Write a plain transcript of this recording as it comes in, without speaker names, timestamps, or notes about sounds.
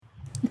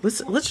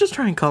Let's just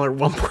try and call her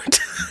one more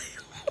time.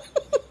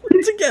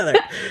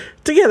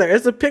 Together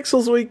as a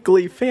Pixels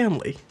Weekly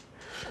family.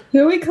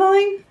 Who are we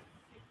calling?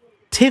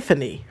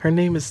 Tiffany. Her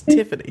name is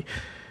Tiffany.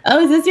 Oh,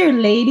 is this your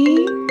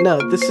lady?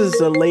 No, this is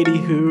a lady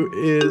who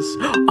is...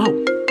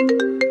 Oh.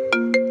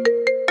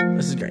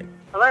 This is great.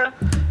 Hello?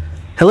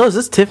 Hello, is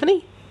this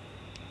Tiffany?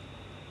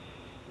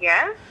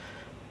 Yes?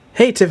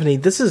 Hey, Tiffany,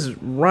 this is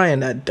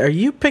Ryan. Are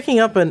you picking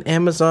up an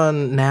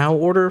Amazon Now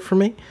order for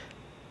me?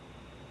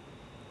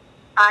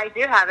 I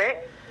do have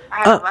it. I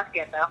haven't left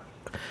yet, though.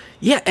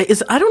 Yeah,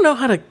 I don't know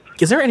how to...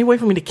 Is there any way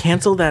for me to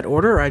cancel that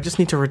order, or I just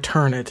need to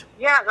return it?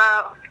 Yeah,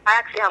 I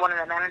actually have one of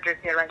the managers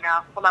here right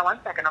now. Hold on 1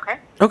 second, okay?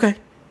 Okay.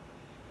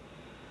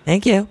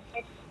 Thank you.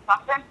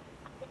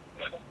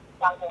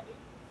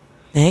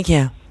 Thank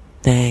you.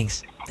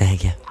 Thanks.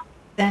 Thank you.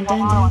 Dun, dun,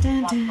 dun,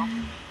 dun,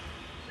 dun.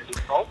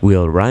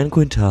 Will Ryan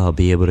Quintal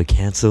be able to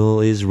cancel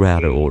his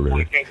router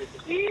order?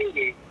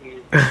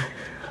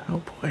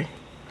 Oh, boy.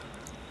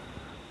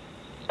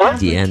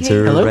 The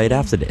answer Hello? right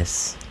after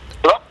this.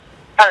 Hello?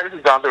 Hi, this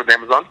is Dante with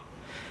Amazon.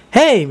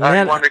 Hey, You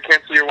man. wanted to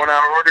cancel your 1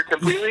 hour order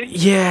completely?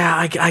 Yeah,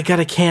 I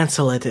gotta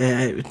cancel it.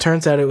 It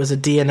turns out it was a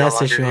DNS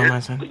longer issue on here? my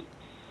side.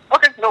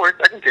 Okay, no worries.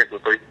 I can cancel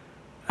it for you.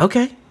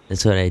 Okay.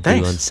 That's what I do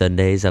Thanks. on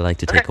Sundays. I like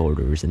to take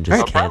orders and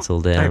just Okay.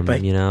 cancel them, Alright, bye.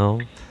 you know?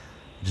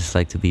 Just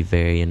like to be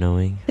very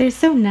annoying. They're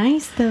so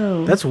nice,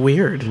 though. That's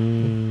weird.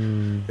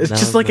 It's that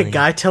just was like a nice.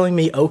 guy telling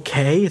me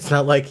okay. It's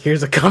not like,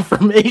 here's a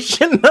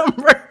confirmation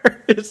number.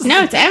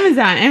 No, it's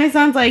Amazon.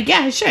 Amazon's like,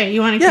 yeah, sure.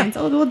 You want to Yeah.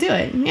 cancel? We'll do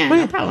it. Yeah, Wait.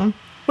 no problem.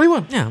 What do you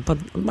want? Yeah, but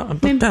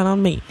put that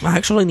on me. I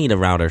actually need a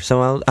router,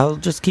 so I'll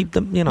just keep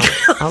the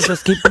I'll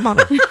just keep the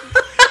money.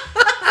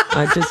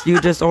 You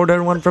just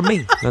order one from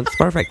me. That's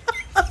perfect.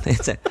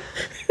 That's it.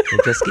 You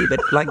just keep it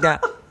like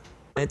that.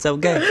 It's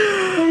okay.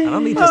 I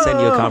don't need to send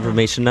you a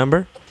confirmation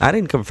number. I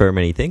didn't confirm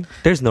anything.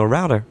 There's no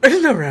router.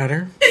 There's no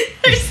router.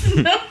 There's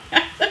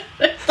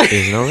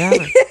no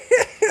router.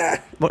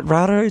 What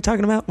router are you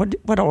talking about?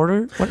 What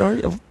order?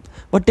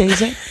 What day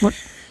is it?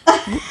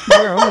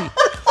 Where are we?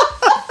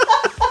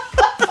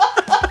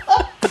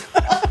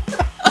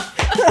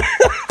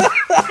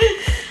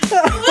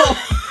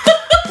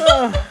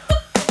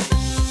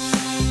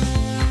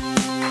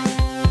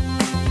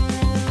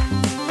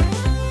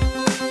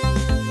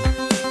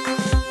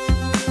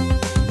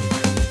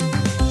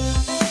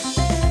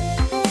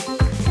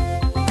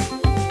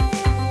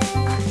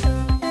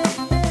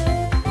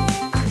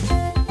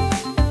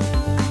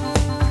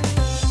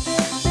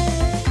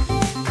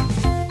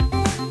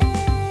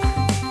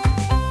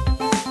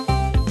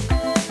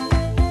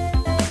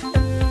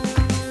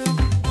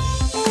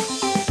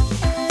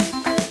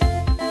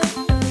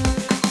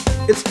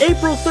 It's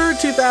April 3rd,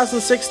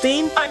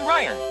 2016. I'm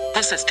Ryan.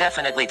 This is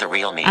definitely the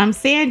real me. I'm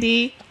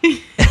Sandy.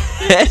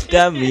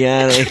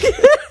 Damianic.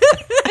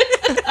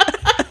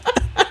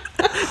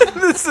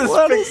 This is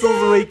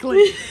Pixels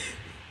Weekly.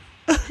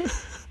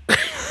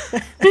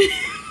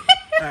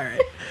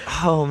 Alright.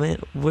 Oh man,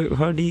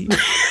 how do you?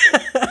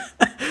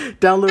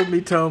 Download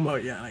me Tomo.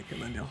 Yeah, I can,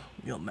 then you'll know.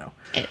 You'll know.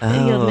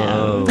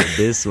 Oh,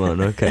 this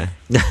one. Okay,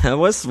 that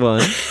was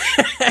fun.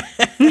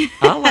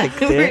 I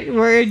liked it.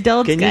 We're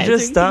adults, Can you guys.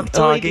 just We stop can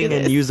totally do talking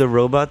and this. use a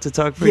robot to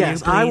talk for you,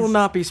 Yes, please? I will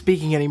not be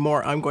speaking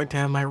anymore. I'm going to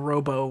have my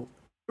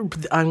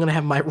I'm going to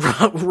have my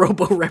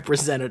robo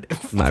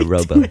representative. My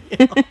robo.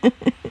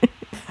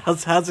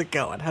 How's it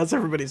going? How's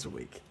everybody's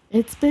week?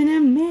 It's been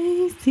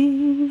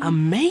amazing.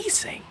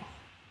 Amazing.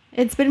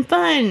 It's been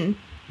fun.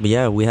 But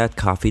yeah, we had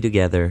coffee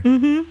together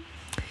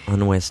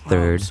on West Oh,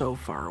 I'm 3rd. so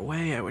far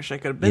away. I wish I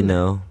could have been You there.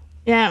 know,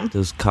 Yeah.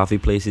 those coffee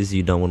places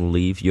you don't want to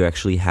leave. You're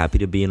actually happy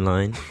to be in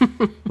line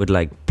with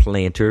like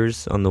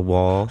planters on the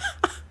wall.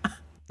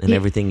 And Yeah.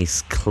 everything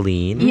is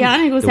clean.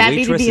 Yannick was The happy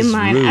to waitress be in is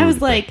line. I was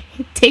rude, like,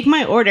 take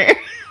my order.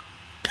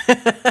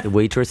 The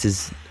waitress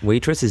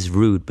is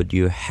rude, but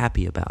you're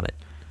happy about it.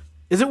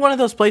 Is it one of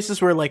those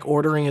places where like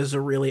ordering is a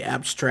really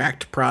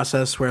abstract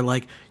process where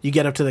like you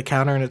get up to the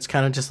counter and it's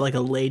kind of just like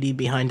a lady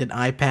behind an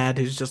iPad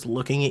who's just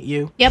looking at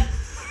you? Yep.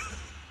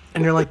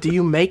 And you're like, do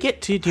you make it?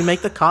 Do you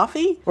make the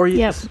coffee? Or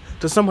Yep.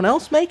 does someone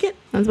else make it?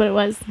 That's what it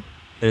was.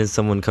 And then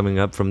someone coming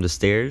up from the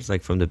stairs,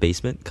 like from the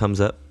basement,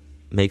 comes up,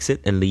 makes it,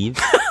 and leaves.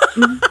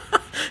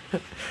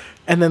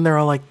 And then they're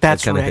all like,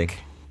 that's That kinda Rick. thing.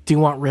 Do you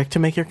want Rick to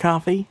make your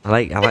coffee? I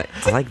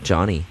like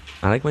Johnny.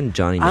 I like when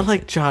Johnny I makes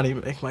like it. Johnny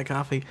to make my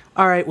coffee.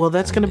 All right, well,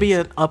 that's going to be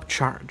an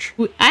upcharge.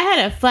 I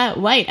had a flat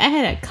white. I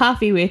had a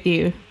coffee with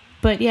you.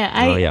 But yeah,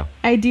 Oh, yeah.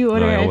 I do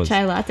order No, I a always-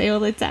 chai latte all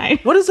the time.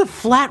 What is a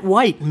flat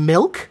white?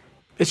 Milk?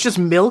 It's just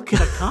milk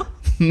in a cup?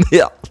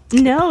 Yeah.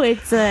 No,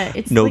 it's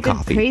No like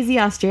coffee. a crazy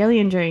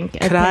Australian drink.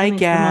 Could I Apparently it's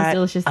get the most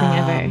delicious thing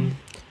ever?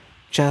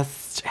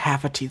 just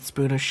half a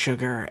teaspoon of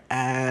sugar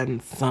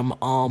and some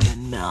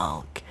almond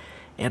milk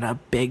in a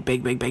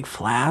big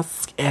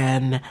flask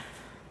and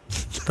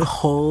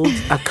hold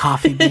a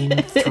coffee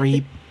bean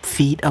 3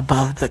 feet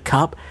above the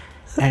cup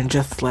and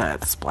just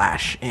let it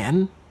splash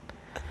in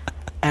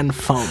and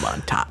foam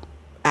on top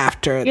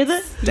after You're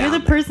it's the down there.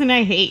 person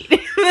I hate.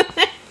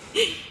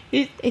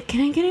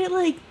 Can I get it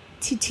like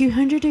to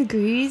 200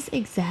 degrees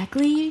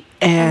exactly.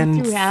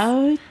 And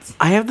throughout.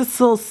 I have this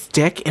little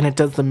stick, and it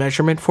does the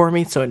measurement for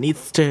me, so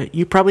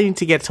you probably need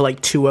to get to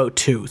like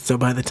 202. So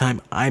by the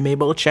time I'm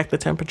able to check the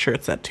temperature,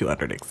 it's at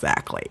 200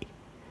 exactly.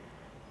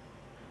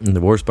 And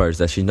the worst part is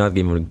that she's not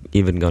even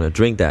going to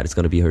drink that. It's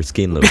going to be her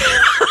skin lotion.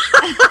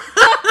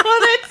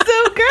 Oh, that's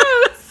so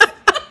gross.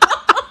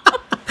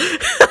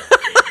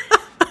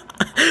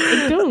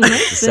 I don't like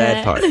The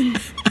sad part.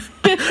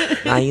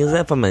 I use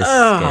that for my skin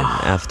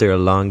after a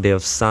long day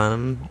of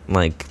sun,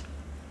 like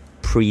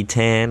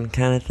pre-tan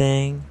kind of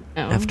thing.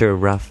 Oh. After a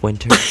rough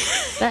winter.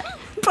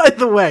 By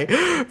the way,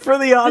 for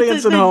the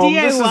audience at the home,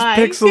 this is DIY.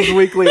 Pixels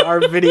Weekly, our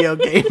video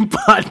game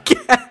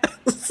podcast.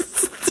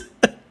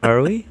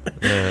 Are we?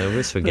 I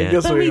always forget.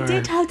 guess But we are.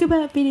 did talk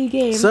about video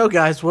games. So,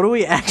 guys, what do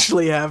we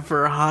actually have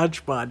for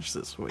Hodgepodge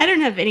this week? I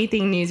don't have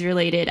anything news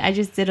related. I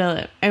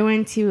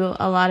went to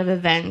a lot of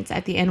events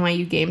at the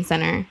NYU Game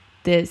Center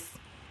this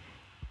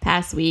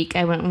past week.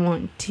 I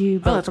went to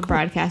Built that's for cool.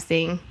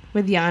 Broadcasting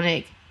with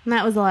Yannick, and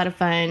that was a lot of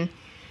fun.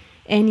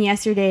 And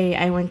yesterday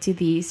I went to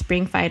the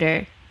Spring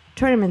Fighter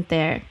tournament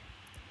there,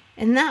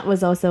 and that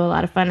was also a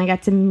lot of fun. I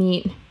got to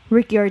meet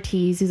Ricky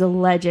Ortiz, who's a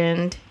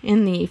legend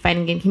in the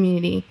fighting game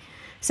community.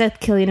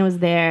 Seth Killian was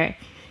there.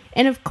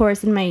 And of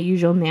course, in my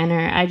usual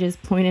manner, I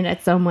just pointed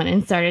at someone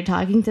and started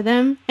talking to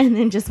them and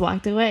then just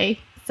walked away.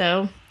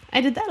 So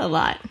I did that a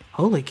lot.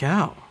 Holy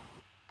cow.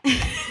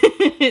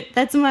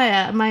 That's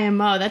my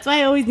MO. That's why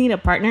I always need a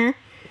partner.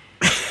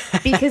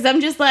 Because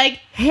I'm just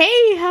like,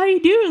 hey, how you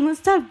doing? Let's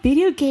talk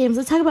video games.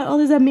 Let's talk about all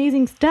this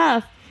amazing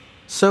stuff.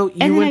 So you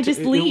And then went I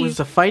just it leave.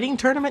 was a fighting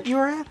tournament you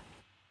were at?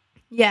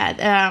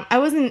 Yeah, I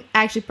wasn't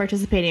actually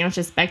participating. I was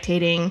just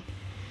spectating.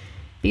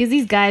 Because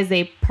these guys,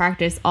 they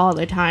practice all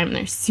the time.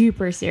 They're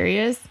super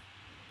serious.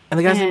 And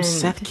the guy's named And-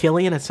 Seth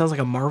Killian. It sounds like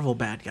a Marvel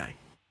bad guy.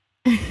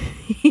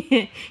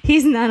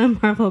 He's not a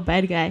Marvel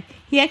bad guy.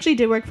 He actually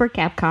did work for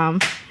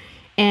Capcom.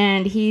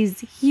 And he's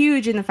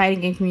huge in the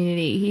fighting game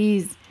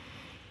community.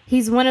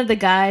 He's one of the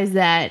guys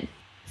that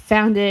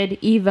founded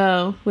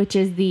EVO, which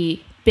is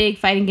the big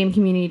fighting game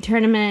community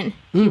tournament.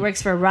 He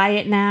works for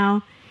Riot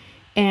now.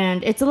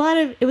 And it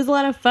was a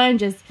lot of fun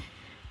just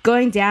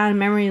going down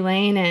memory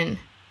lane and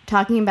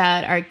talking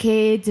about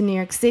arcades in New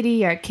York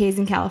City, arcades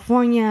in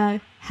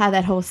California, how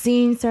that whole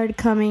scene started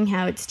coming,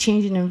 how it's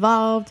changed and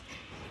evolved,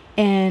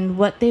 and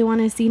what they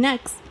want to see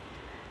next.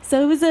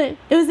 So it was a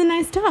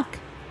nice talk.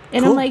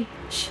 And Cool. I'm like,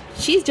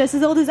 she's just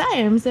as old as I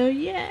am, so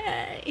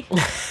yay.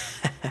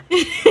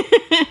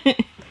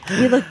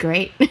 We look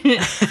great.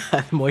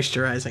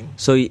 Moisturizing.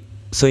 So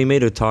you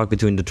made a talk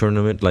between the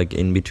tournament, like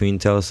in between.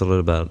 Tell us a little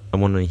about. I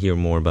want to hear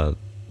more about,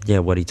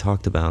 what he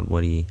talked about,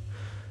 what he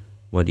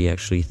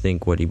actually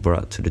think, what he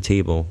brought to the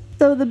table.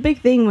 So the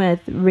big thing with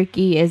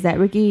Ricky is that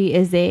Ricky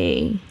is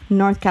a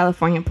North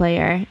California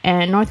player,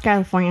 and North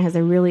California has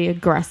a really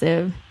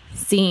aggressive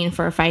scene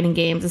for fighting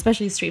games,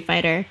 especially Street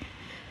Fighter.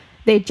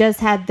 They just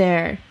had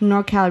their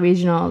NorCal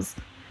regionals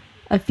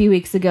a few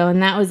weeks ago,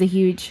 and that was a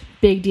huge,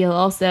 big deal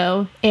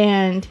also.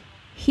 And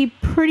he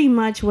pretty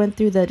much went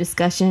through the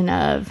discussion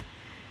of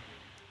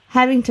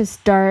having to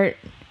start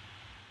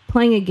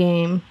playing a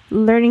game,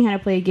 learning how to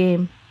play a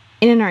game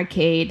in an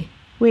arcade,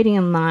 waiting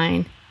in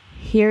line,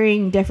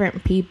 hearing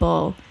different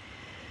people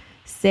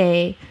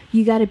say,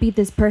 you got to beat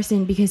this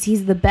person because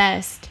he's the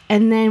best.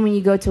 And then when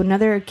you go to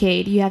another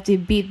arcade, you have to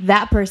beat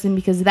that person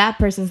because that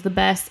person's the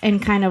best,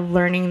 and kind of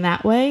learning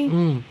that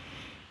way.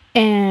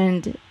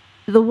 And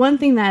the one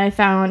thing that I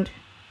found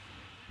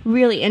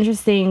really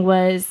interesting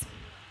was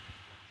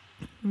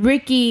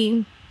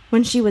Ricky,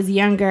 when she was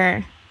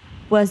younger,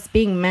 was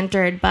being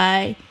mentored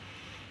by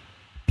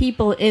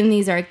people in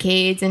these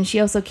arcades, and she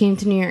also came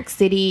to New York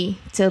City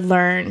to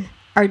learn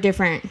our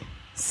different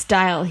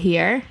style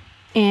here.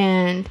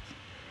 And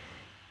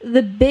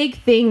the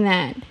big thing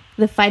that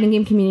the fighting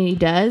game community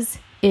does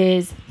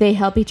is they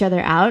help each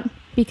other out,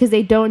 because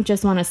they don't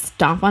just want to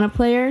stomp on a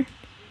player.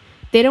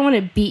 They don't want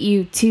to beat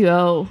you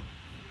 2-0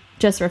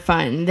 just for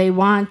fun. They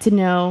want to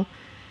know,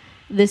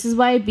 this is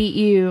why I beat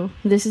you,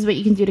 this is what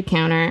you can do to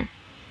counter,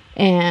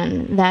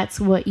 and that's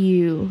what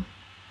you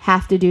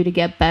have to do to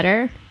get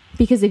better.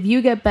 Because if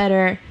you get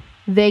better,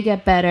 they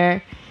get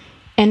better,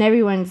 and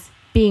everyone's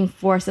being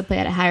forced to play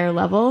at a higher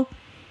level.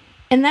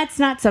 And that's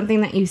not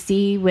something that you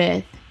see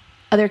with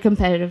other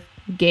competitive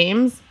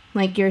games,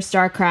 like your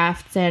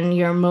StarCrafts and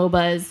your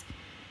MOBAs.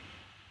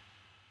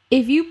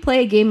 If you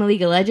play a game of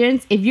League of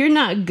Legends, if you're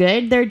not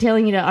good, they're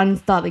telling you to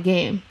uninstall the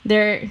game.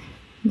 They're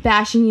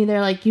bashing you.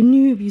 They're like, you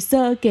noob, you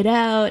suck, get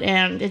out.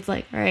 And it's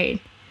like, all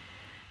right,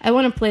 I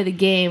want to play the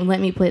game.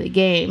 Let me play the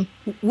game.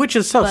 Which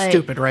is so But-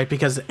 stupid, right?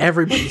 Because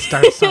everybody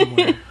starts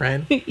somewhere,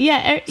 right?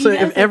 Yeah. So you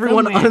gotta if start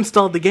everyone somewhere.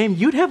 uninstalled the game,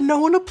 you'd have no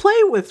one to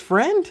play with,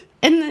 friend.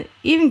 And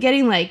even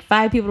getting like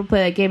 5 people to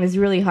play that game is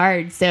really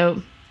hard.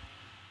 So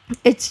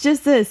it's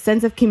just a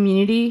sense of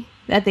community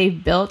that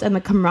they've built, and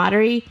the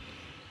camaraderie.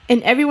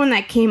 And everyone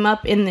that came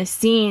up in this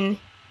scene,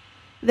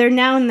 they're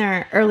now in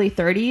their early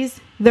 30s.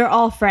 They're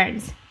all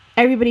friends.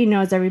 Everybody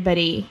knows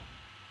everybody.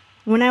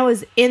 When I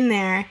was in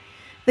there,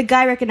 the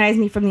guy recognized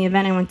me from the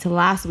event I went to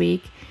last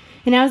week.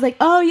 And I was like,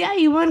 oh, yeah,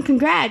 you won.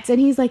 Congrats. And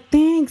he's like,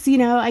 thanks.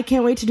 I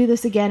can't wait to do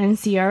this again and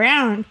see you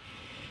around.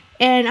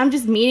 And I'm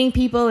just meeting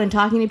people and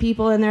talking to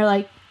people. And they're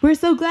like, we're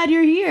so glad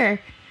you're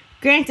here.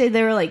 Granted,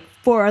 there were like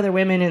 4 other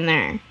women in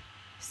there.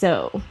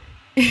 So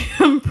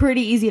I'm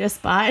pretty easy to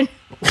spot.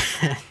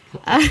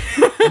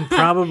 And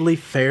probably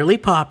fairly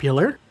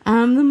popular.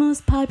 I'm the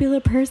most popular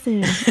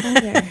person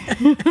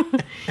ever.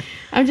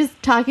 I'm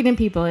just talking to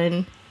people,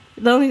 and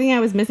the only thing I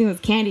was missing was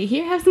candy.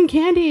 Here, have some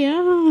candy.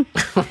 Oh.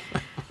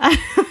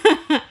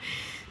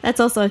 That's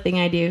also a thing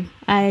I do.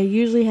 I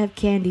usually have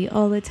candy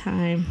all the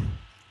time.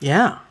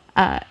 Yeah.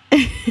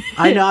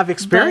 I know, I've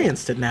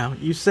experienced it now.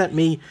 You sent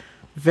me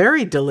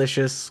very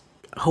delicious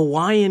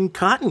Hawaiian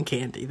cotton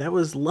candy. That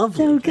was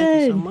lovely. So Thank you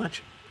so good.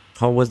 much.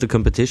 How was the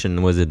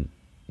competition? Was it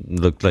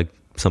looked like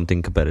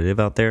something competitive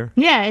out there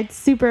Yeah, it's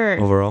super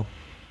overall?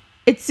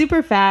 It's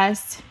super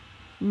fast,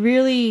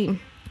 really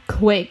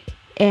quick,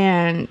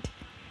 and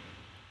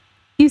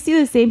you see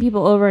the same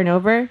people over and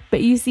over,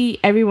 but you see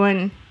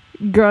everyone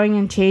growing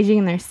and changing,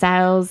 and their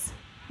styles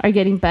are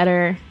getting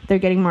better. They're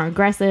getting more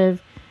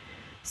aggressive.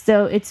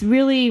 So it's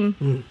really,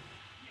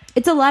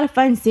 it's a lot of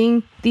fun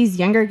seeing these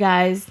younger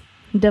guys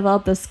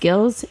develop those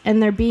skills,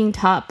 and they're being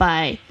taught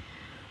by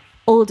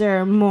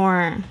older,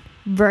 more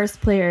versed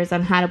players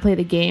on how to play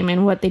the game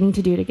and what they need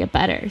to do to get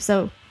better.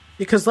 So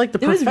Because like the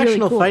it was really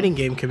professional cool. fighting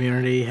game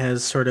community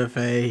has sort of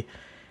a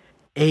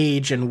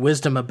age and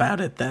wisdom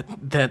about it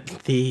that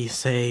the,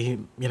 say,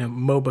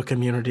 MOBA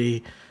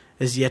community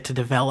is yet to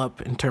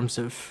develop in terms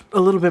of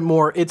a little bit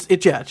more. It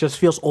just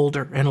feels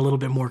older and a little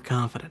bit more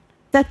confident.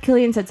 Seth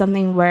Killian said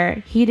something where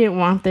he didn't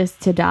want this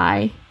to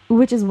die,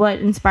 which is what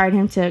inspired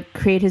him to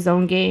create his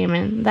own game,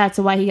 and that's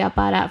why he got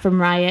bought out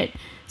from Riot.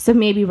 So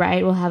maybe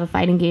Riot will have a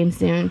fighting game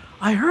soon.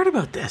 I heard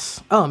about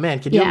this. Oh man,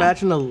 can you Yeah.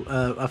 imagine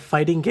a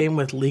fighting game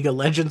with League of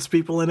Legends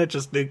people in it,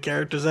 just new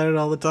characters in it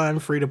all the time,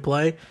 free to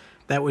play?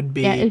 That would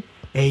be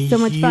a so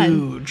much fun.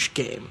 huge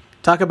game.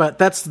 Talk about,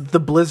 that's the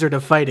Blizzard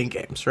of fighting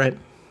games, right?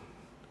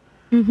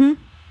 Mm-hmm.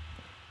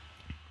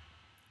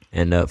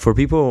 And for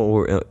people who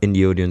are in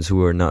the audience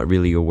who are not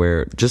really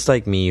aware, just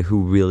like me,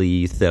 who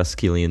really Seth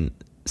Killian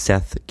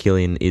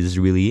is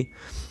really,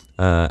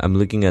 I'm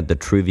looking at the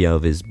trivia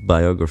of his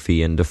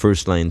biography, and the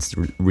first line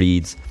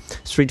reads,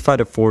 Street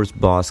Fighter 4's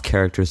boss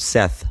character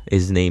Seth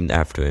is named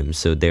after him.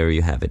 So there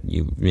you have it.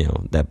 You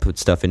know, that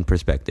puts stuff in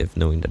perspective,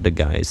 knowing that the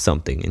guy is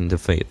something in the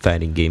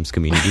fighting games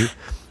community.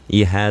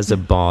 He has a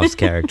boss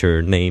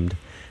character named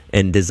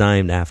and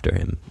designed after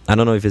him. I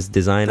don't know if it's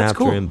designed That's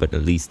after cool. him, but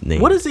at least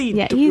named. What is he?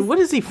 Yeah, What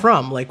is he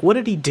from? Like, what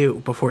did he do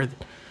before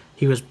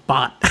he was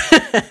bought?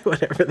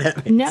 Whatever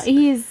that means. No,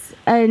 he's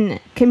a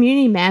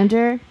community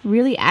manager,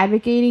 really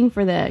advocating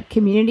for the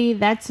community.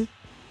 That's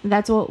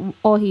what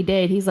all he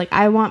did. He's like,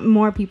 I want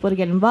more people to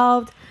get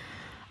involved.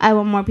 I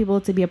want more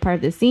people to be a part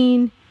of the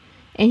scene.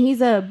 And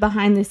he's a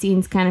behind the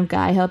scenes kind of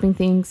guy, helping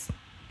things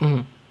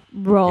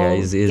roll, Yeah,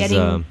 he's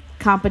getting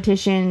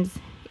competitions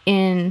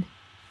in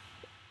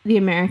the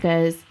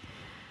Americas,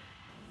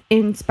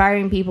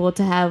 inspiring people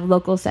to have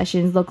local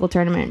sessions, local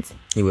tournaments.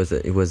 It was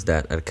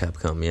that at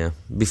Capcom, yeah.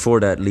 Before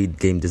that, lead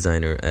game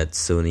designer at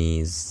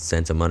Sony's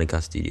Santa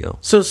Monica studio.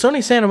 So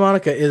Sony Santa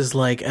Monica is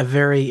like a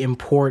very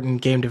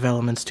important game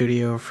development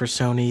studio for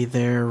Sony.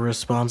 They're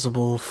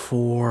responsible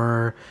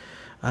for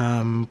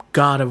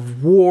God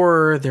of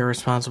War. They're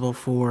responsible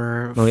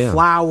for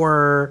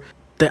Flower.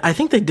 I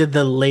think they did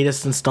the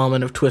latest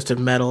installment of Twisted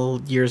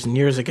Metal years and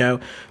years ago,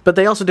 but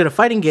they also did a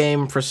fighting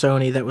game for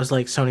Sony that was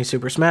like Sony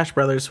Super Smash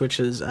Brothers, which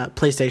is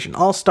PlayStation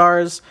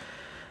All-Stars.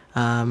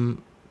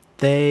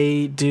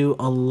 They do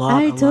a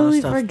lot of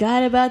stuff.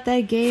 Forgot about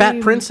that game.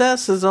 Fat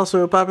Princess is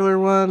also a popular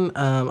one.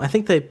 I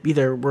think they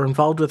either were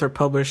involved with or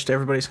published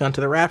Everybody's Gone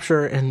to the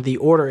Rapture and The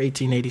Order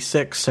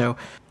 1886. So,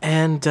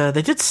 and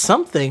they did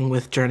something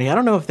with Journey. I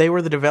don't know if they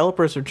were the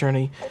developers of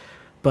Journey,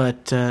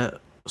 but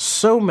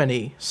so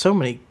many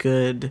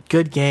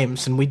good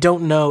games, and we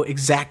don't know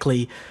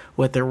exactly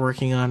what they're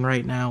working on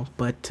right now,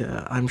 but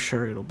I'm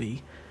sure it'll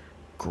be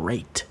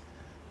great.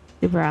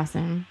 Super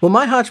awesome. Well,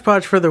 my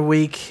hodgepodge for the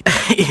week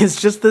is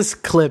just this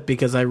clip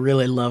because I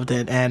really loved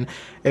it, and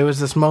it was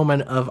this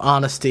moment of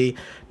honesty.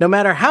 No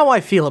matter how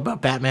I feel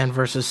about Batman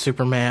versus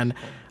Superman,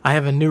 I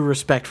have a new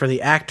respect for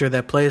the actor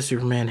that plays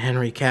Superman,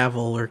 Henry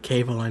Cavill, or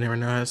Cavill, I never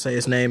know how to say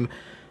his name.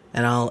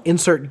 And I'll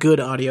insert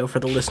good audio for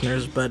the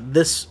listeners, but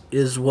this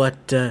is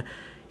what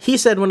he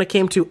said when it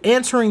came to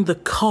answering the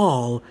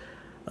call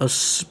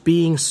of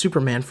being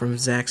Superman from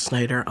Zack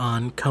Snyder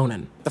on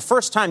Conan. The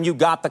first time you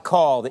got the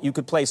call that you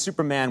could play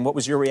Superman, what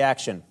was your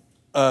reaction?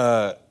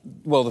 Well,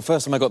 the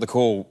first time I got the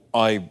call,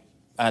 I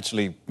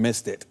actually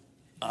missed it.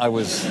 I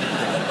was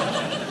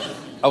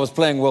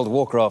playing World of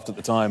Warcraft at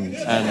the time,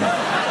 and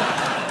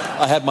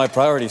I had my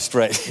priorities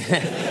straight.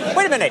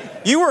 Wait a minute.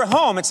 You were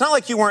home. It's not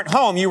like you weren't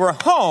home. You were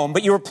home,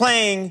 but you were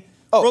playing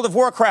World of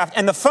Warcraft,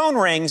 and the phone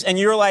rings, and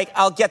you're like,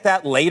 I'll get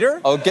that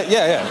later?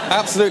 Yeah,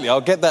 absolutely.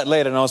 I'll get that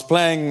later. And I was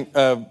playing,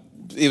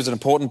 it was an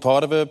important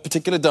part of a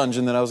particular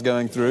dungeon that I was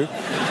going through.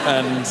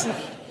 And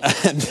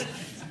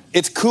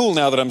it's cool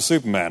now that I'm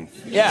Superman.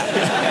 Yeah.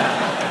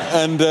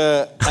 And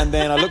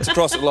then I looked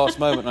across at the last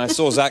moment and I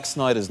saw Zack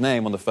Snyder's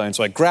name on the phone,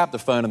 so I grabbed the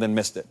phone and then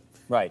missed it.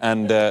 Right.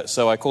 And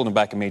so I called him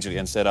back immediately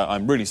and said,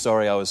 I'm really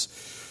sorry, I was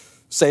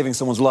saving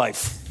someone's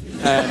life.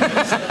 And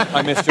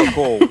I missed your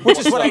call. Which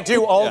is what I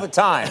do all the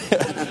time.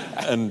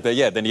 And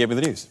then he gave me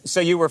the news. So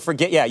you were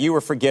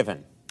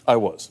forgiven. I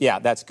was. Yeah,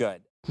 that's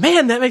good.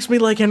 Man, that makes me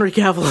like Henry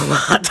Cavill a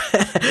lot.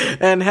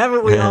 And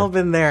haven't we all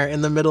been there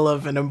in the middle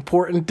of an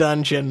important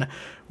dungeon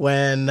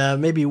when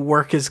maybe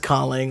work is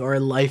calling or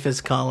life is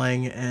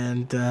calling,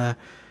 and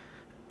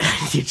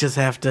you just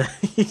have to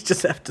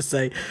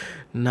say,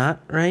 not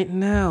right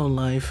now,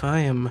 life. I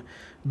am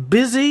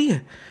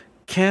busy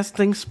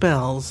casting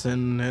spells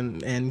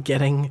and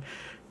getting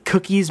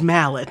Cookie's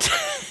mallet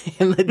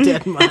in the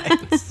dead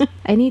mines.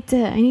 I need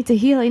to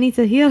heal.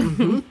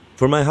 Mm-hmm.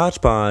 For my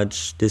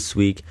hodgepodge this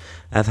week,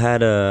 I've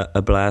had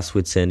a blast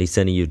with Sandy.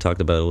 Sandy, you talked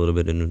about it a little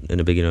bit in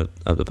the beginning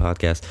of the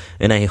podcast,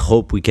 and I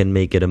hope we can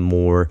make it a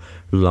more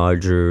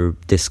larger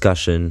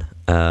discussion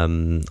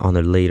on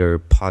a later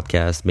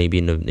podcast, maybe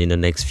in the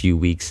next few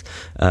weeks.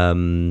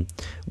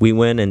 We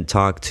went and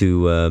talked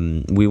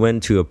to. We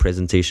went to a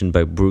presentation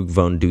by Brooke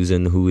Von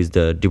Dusen, who is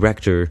the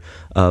director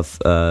of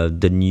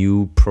the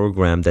new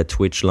program that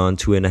Twitch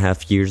launched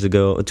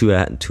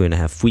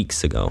 2.5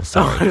 weeks ago.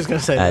 Sorry. Oh, I was going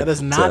to say that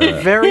is not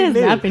very new. It's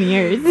not been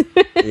years.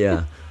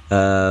 Yeah.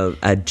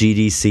 At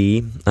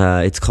GDC.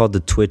 It's called the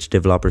Twitch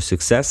Developer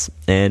Success,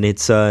 and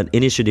it's an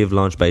initiative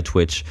launched by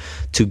Twitch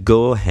to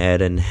go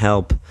ahead and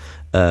help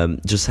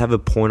just have a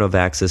point of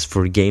access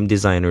for game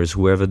designers,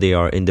 whoever they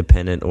are,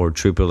 independent or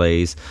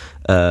AAAs,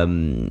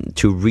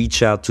 to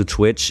reach out to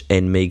Twitch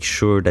and make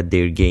sure that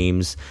their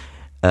games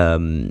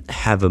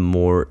have a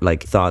more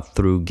thought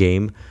through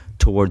game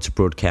towards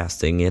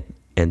broadcasting it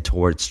and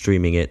towards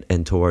streaming it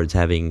and towards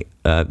having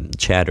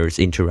chatters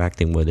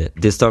interacting with it.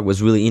 This talk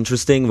was really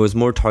interesting. It was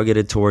more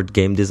targeted toward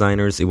game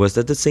designers. It was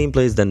at the same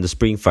place than the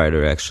Spring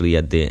Fighter, actually,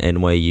 at the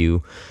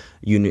NYU,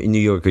 New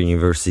York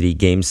University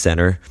Game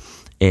Center.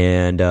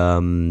 And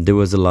there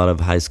was a lot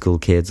of high school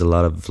kids, a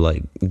lot of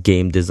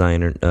game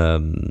design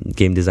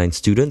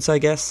students, I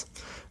guess.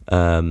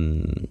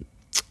 And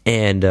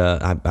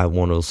I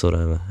want also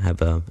to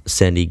have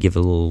Sandy give a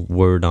little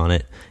word on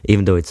it,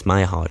 even though it's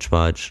my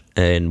hodgepodge.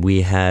 And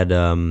we had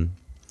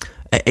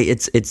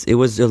it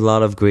was a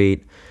lot of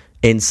great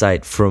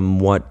insight from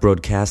what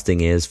broadcasting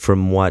is,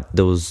 from what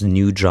those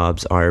new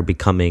jobs are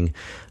becoming.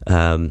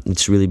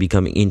 It's really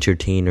becoming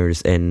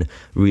entertainers and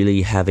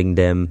really having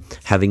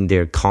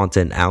their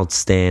content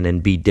outstand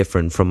and be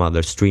different from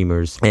other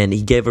streamers. And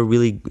he gave a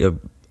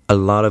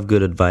lot of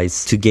good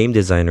advice to game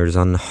designers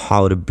on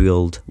how to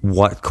build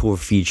what core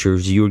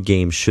features your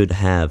game should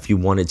have. You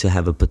want it to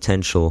have a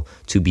potential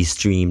to be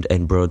streamed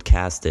and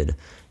broadcasted.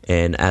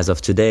 And as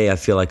of today, I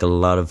feel like a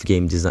lot of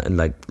game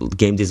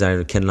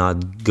designer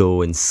cannot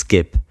go and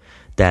skip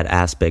that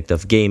aspect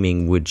of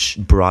gaming, which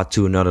brought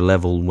to another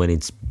level when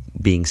it's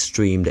being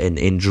streamed and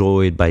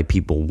enjoyed by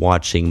people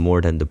watching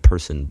more than the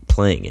person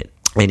playing it.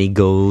 And he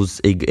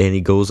goes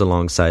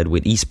alongside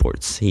with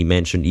esports. He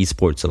mentioned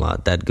esports a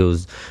lot. That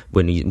goes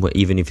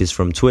even if he's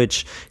from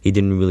Twitch, he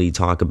didn't really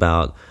talk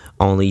about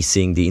only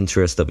seeing the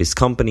interest of his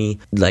company,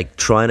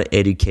 trying to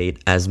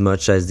educate as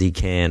much as he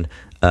can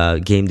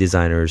game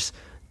designers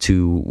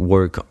to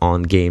work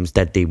on games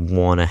that they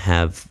want to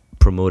have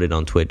promoted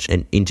on Twitch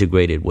and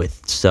integrated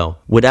with. So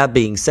with that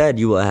being said,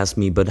 you will ask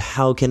me, but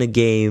how can a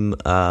game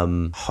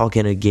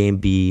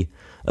be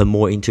a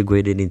more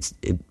integrated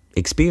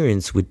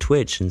experience with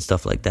Twitch and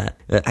stuff like that?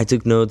 I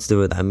took notes.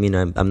 I'm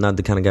not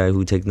the kind of guy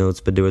who take notes,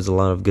 but there was a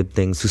lot of good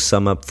things to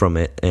sum up from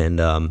it, and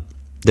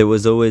there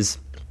was always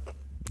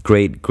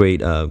great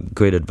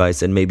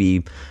advice. And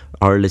maybe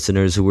our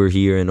listeners who are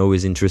here and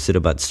always interested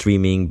about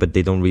streaming, but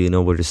they don't really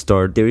know where to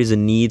start, there is a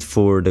need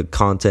for the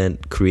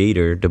content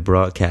creator, the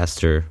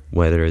broadcaster,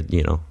 whether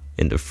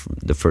in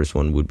the first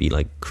one would be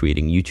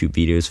creating YouTube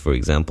videos, for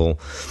example,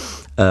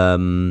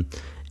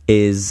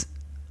 is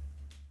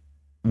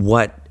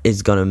what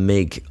is going to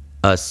make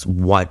us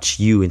watch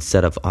you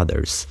instead of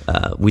others.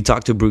 We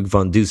talked to Brooke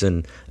Von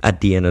Dusen at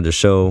the end of the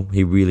show.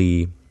 He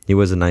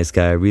was a nice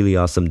guy, really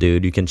awesome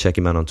dude. You can check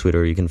him out on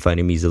Twitter. You can find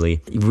him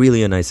easily.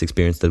 Really a nice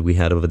experience that we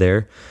had over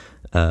there.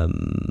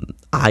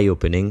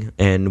 Eye-opening.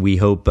 And we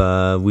hope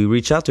we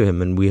reach out to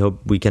him, and we hope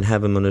we can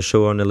have him on the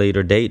show on a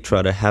later date,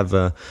 try to have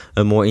a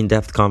more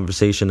in-depth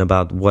conversation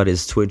about what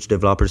is Twitch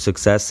developer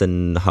success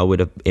and how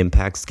it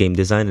impacts game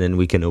design, and then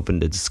we can open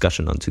the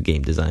discussion onto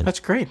game design.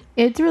 That's great.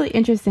 It's really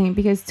interesting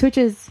because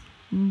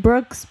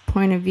Brooke's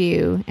point of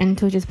view and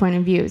Twitch's point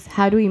of view is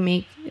how do we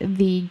make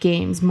the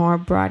games more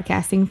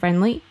broadcasting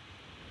friendly?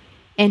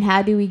 And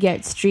how do we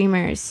get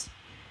streamers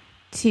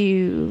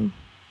to,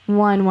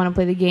 one, want to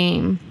play the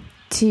game,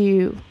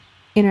 to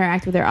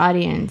interact with their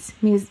audience?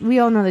 Because we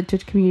all know the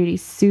Twitch community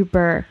is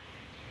super,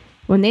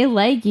 when they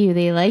like you,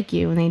 they like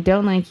you. When they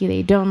don't like you,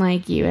 they don't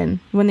like you. And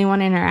when they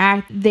want to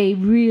interact, they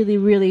really,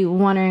 really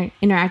want to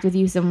interact with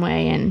you some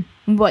way. And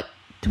what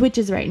Twitch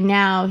is right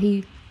now,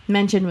 he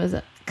mentioned, was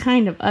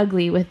kind of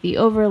ugly with the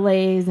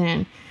overlays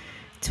and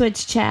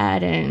Twitch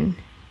chat and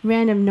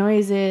random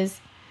noises.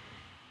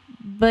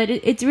 But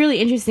it's really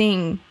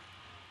interesting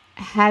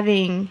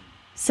having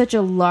such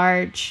a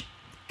large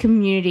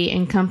community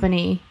and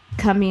company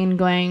coming and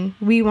going,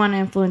 we want to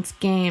influence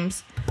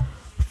games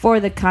for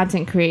the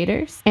content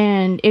creators.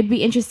 And it'd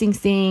be interesting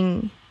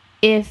seeing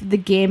if the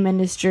game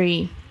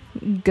industry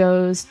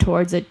goes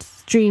towards a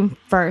stream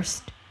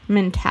first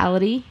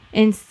mentality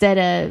instead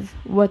of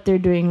what they're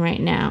doing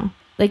right now.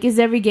 Like, is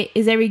every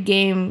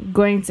game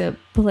going to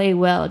play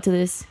well to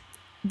this?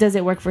 Does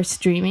it work for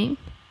streaming,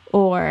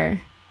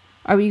 or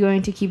are we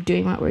going to keep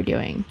doing what we're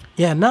doing?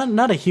 Yeah,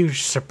 not a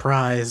huge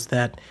surprise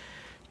that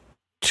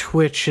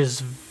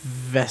Twitch's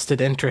vested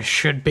interest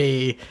should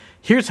be,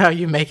 here's how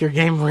you make your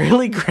game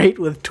really great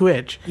with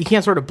Twitch. You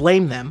can't sort of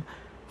blame them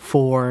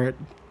for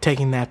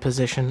taking that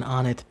position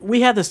on it.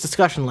 We had this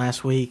discussion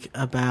last week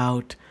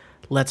about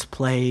Let's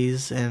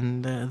Plays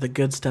and the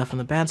good stuff and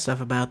the bad stuff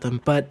about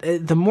them, but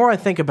the more I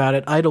think about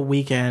it, Idle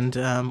Weekend,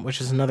 which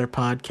is another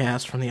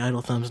podcast from the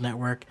Idle Thumbs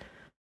Network,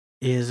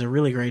 is a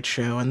really great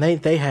show, and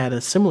they had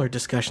a similar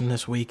discussion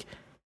this week.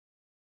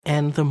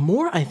 And the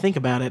more I think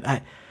about it,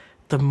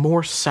 the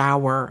more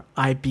sour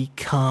I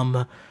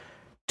become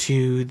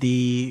to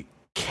the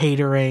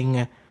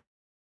catering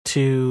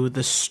to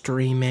the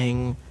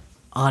streaming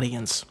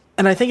audience.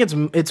 And I think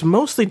it's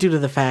mostly due to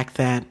the fact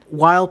that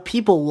while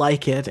people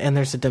like it and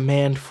there's a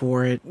demand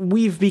for it,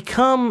 we've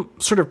become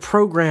sort of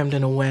programmed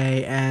in a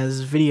way as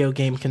video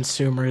game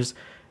consumers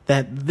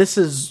that this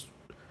is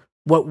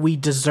what we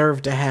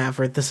deserve to have,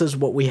 or this is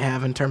what we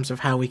have in terms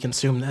of how we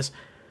consume this.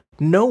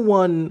 No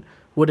one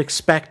would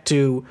expect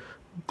to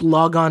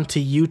log on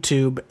to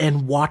YouTube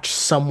and watch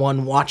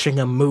someone watching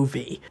a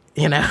movie,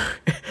 you know?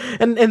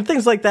 and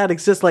things like that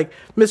exist, like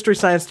Mystery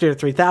Science Theater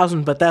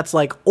 3000, but that's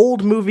like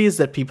old movies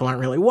that people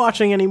aren't really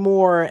watching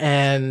anymore,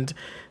 and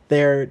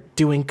they're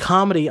doing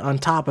comedy on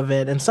top of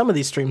it, and some of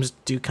these streams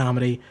do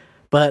comedy,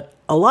 but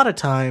a lot of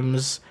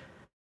times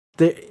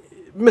the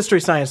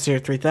Mystery Science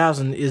Theater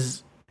 3000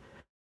 is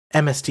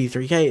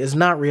MST3K is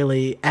not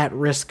really at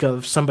risk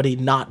of somebody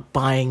not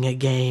buying a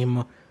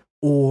game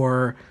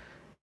or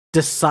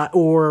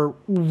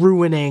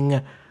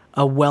ruining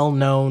a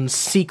well-known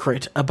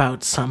secret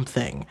about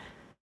something.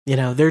 You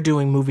know, they're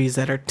doing movies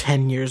that are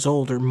 10 years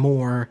old or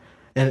more,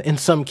 and in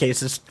some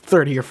cases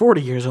 30 or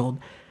 40 years old.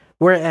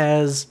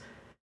 Whereas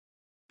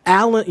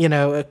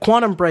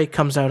Quantum Break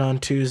comes out on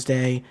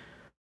Tuesday,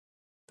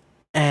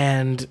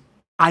 and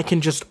I can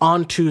just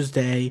on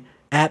Tuesday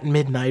at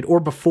midnight or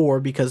before,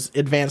 because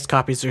advanced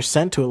copies are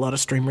sent to a lot of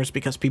streamers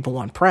because people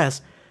want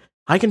press,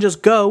 I can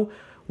just go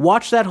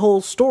watch that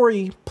whole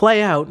story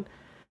play out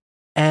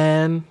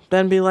and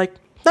then be like,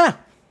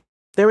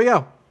 there we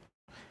go.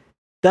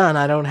 Done.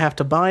 I don't have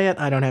to buy it.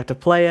 I don't have to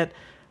play it.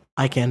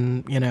 I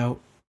can,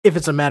 if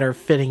it's a matter of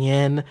fitting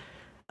in,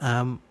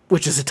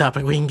 which is a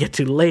topic we can get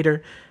to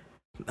later,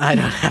 I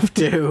don't have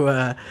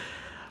to,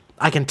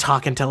 I can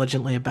talk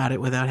intelligently about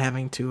it without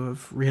having to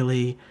have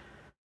really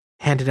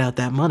handed out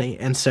that money.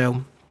 And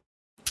so,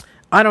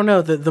 I don't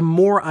know, the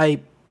more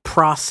I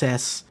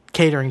process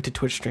catering to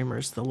Twitch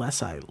streamers, the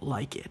less I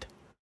like it.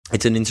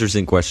 It's an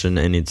interesting question,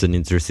 and it's an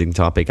interesting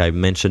topic. I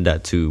mentioned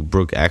that to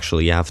Brooke,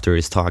 actually, after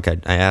his talk. I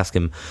asked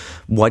him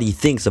what he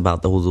thinks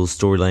about those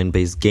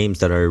storyline-based games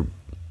that are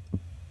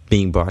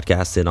being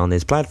broadcasted on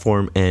his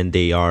platform, and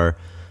they are,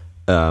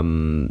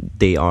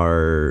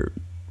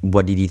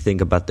 what did he think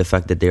about the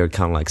fact that they are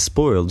kind of like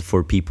spoiled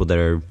for people that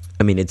are,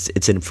 I mean,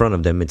 it's in front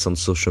of them, it's on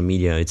social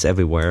media, it's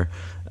everywhere.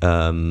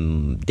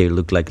 They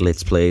look like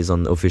Let's Plays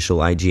on official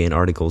IGN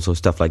articles or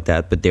stuff like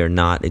that, but they're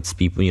not. It's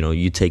people,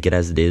 you take it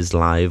as it is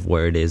live,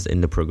 where it is in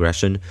the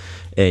progression,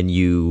 and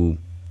you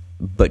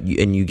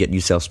get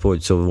yourself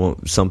spoiled. So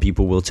some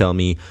people will tell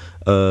me,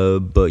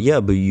 but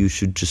you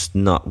should just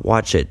not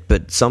watch it.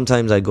 But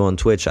sometimes I go on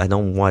Twitch, I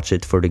don't watch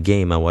it for the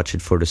game, I watch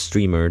it for the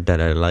streamer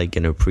that I like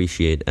and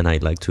appreciate, and I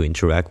like to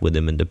interact with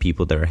them and the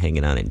people that are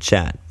hanging out in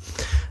chat.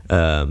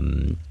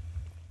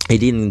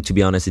 To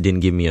be honest, it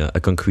didn't give me a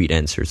concrete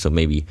answer, so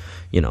maybe,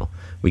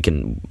 we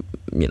can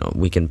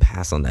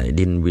pass on that. It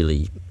didn't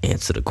really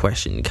answer the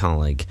question, kind of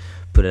like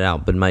put it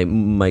out. But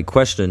my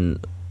question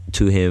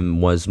to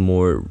him was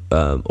more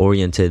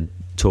oriented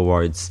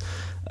towards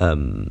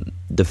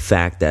the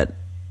fact that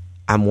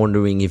I'm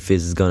wondering if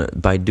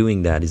by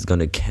doing that, it's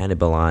gonna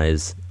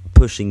cannibalize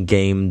pushing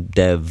game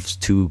devs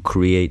to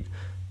create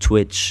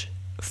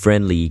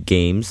Twitch-friendly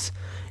games.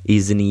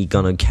 Isn't he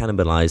gonna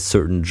cannibalize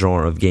certain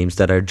genre of games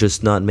that are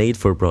just not made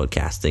for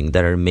broadcasting,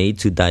 that are made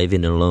to dive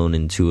in alone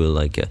into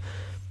a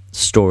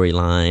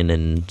storyline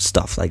and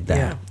stuff like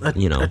that?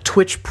 Yeah, a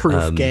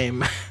Twitch-proof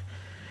game.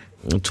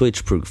 A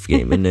Twitch-proof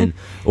game, and then,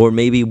 or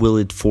maybe will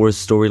it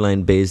force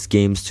storyline-based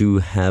games to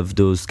have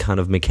those kind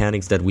of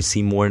mechanics that we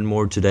see more and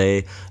more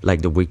today,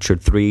 like The Witcher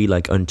 3,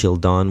 like Until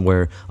Dawn,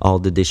 where all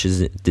the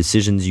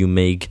decisions you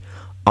make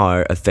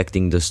are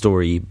affecting the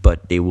story,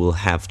 but they will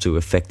have to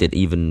affect it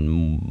even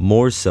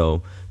more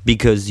so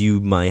because you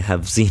might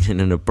have seen it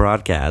in a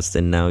broadcast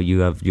and now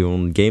you have your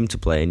own game to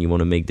play and you want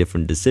to make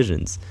different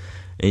decisions.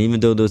 And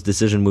even though those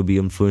decisions would be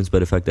influenced by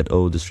the fact that,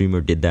 the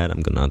streamer did that,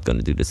 I'm not going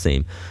to do the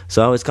same.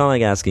 So I was kind of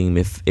like asking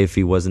him if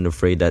he wasn't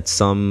afraid that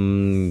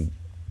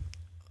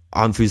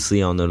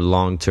obviously on a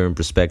long-term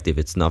perspective,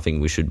 it's nothing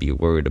we should be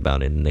worried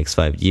about in the next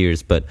 5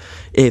 years. But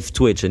if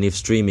Twitch and if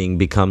streaming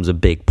becomes a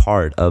big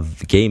part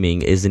of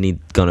gaming, isn't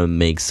it going to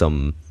make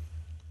some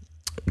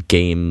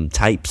game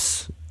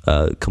types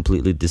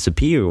completely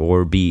disappear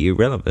or be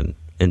irrelevant?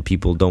 And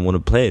people don't want to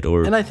play it,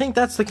 or and I think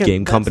that's the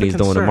game companies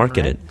don't want to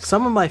market it.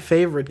 Some of my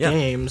favorite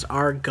games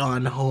are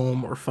Gone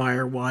Home or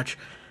Firewatch,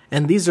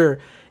 and these are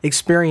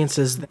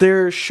experiences.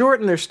 They're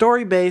short and they're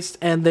story-based,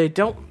 and they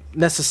don't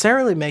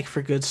necessarily make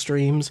for good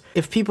streams.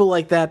 If people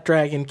like that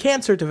Dragon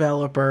Cancer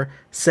developer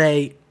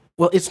say,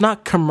 well, it's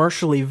not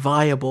commercially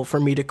viable for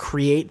me to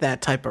create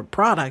that type of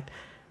product,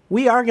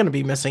 we are going to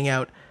be missing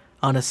out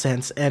on a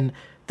sense. And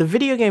the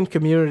video game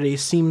community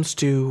seems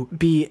to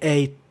be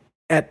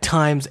at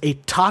times a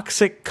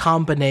toxic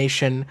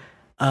combination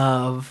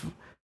of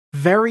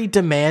very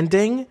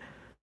demanding,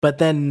 but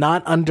then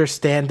not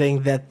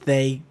understanding that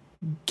they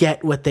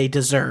get what they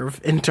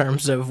deserve in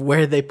terms of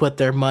where they put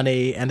their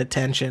money and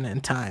attention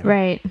and time.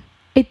 Right.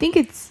 I think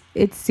it's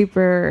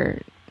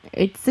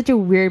such a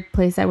weird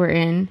place that we're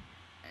in.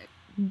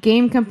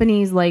 Game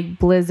companies like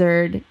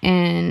Blizzard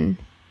and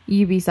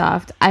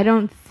Ubisoft, I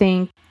don't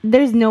think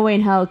there's no way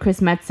in hell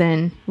Chris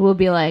Metzen will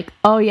be like,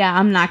 oh yeah,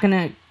 I'm not going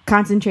to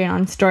concentrate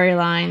on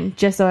storyline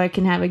just so I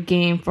can have a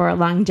game for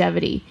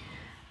longevity.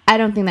 I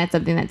don't think that's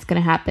something that's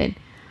going to happen.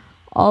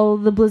 All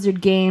the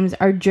Blizzard games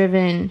are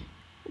driven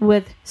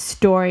with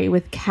story,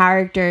 with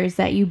characters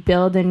that you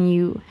build and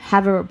you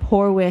have a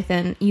rapport with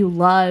and you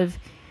love.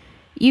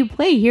 You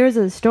play Heroes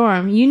of the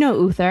Storm. You know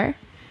Uther.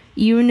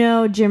 You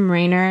know Jim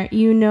Raynor.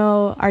 You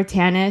know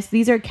Artanis.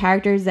 These are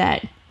characters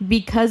that,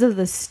 because of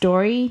the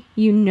story,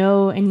 you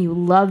know and you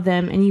love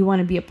them and you want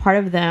to be a part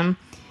of them.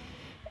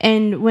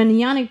 And when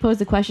Yannick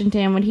posed a question to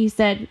him, what he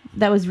said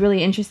that was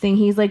really interesting,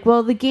 he's like,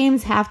 well, the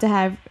games have to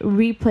have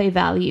replay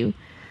value.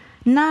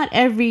 Not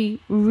every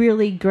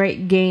really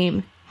great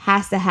game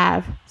has to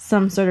have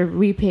some sort of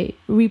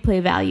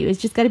replay value.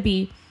 It's just got to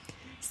be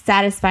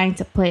satisfying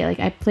to play. Like,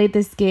 I played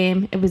this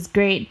game. It was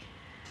great.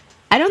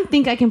 I don't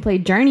think I can play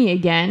Journey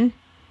again.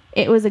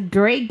 It was a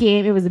great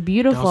game. It was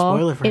beautiful. Don't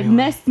spoil it for anyone.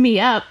 Messed me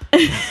up.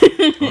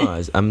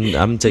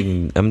 I'm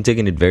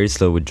taking it very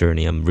slow with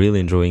Journey. I'm really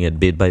enjoying it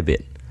bit by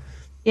bit.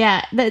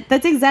 Yeah,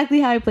 that's exactly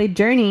how I played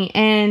Journey,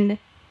 and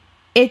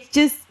it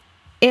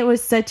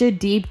was such a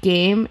deep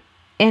game,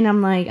 and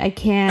I'm like, I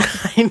can't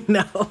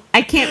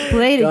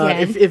play it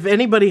again. If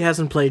anybody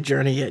hasn't played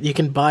Journey yet, you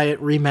can buy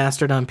it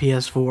remastered on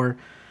PS4.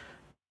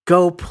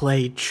 Go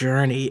play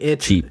Journey.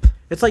 It's cheap.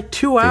 It's like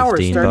 2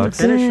 hours start to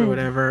finish or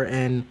whatever,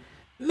 and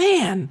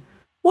man,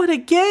 what a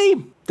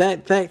game!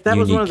 That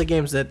was one of the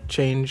games that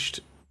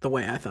changed the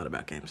way I thought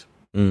about games.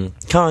 Kind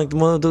of like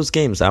one of those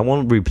games. I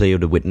want to replay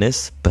The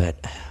Witness, but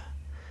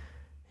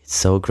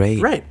so great,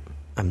 right?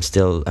 I'm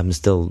still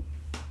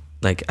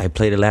like, I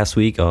played it last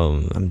week.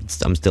 I'm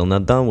still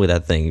not done with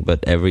that thing.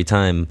 But every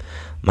time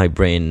my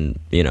brain,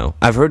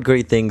 I've heard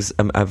great things.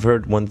 I've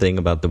heard one thing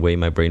about the way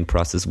my brain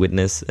processes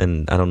Witness,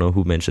 and I don't know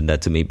who mentioned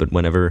that to me. But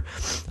whenever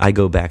I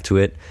go back to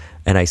it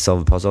and I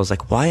solve a puzzle, I was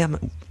like,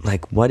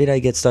 why did I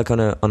get stuck on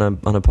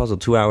a puzzle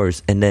 2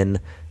 hours, and then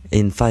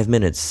in 5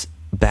 minutes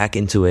back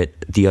into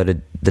it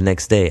the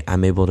next day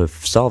I'm able to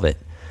solve it?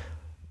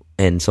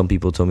 And some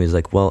people told me, it's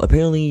like, well,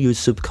 apparently your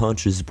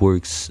subconscious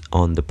works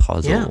on the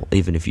puzzle,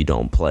 even if you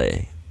don't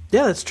play.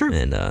 Yeah, that's true.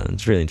 And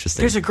it's really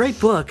interesting. There's a great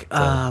book.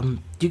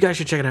 You guys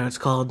should check it out. It's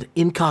called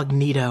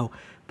Incognito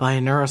by a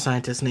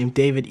neuroscientist named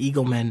David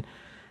Eagleman.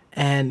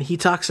 And he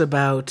talks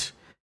about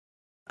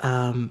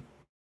the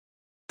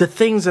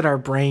things that our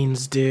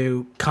brains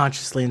do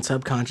consciously and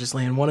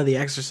subconsciously. And one of the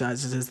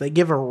exercises is they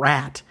give a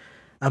rat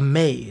a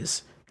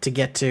maze to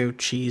get to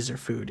cheese or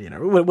food,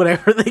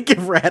 whatever they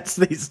give rats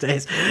these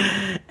days.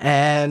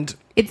 And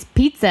it's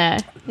pizza.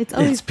 It's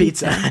always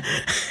pizza.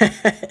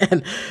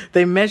 And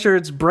they measure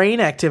its brain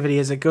activity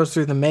as it goes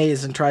through the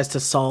maze and tries to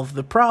solve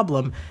the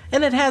problem.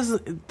 And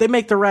they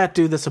make the rat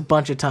do this a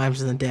bunch of times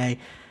in the day.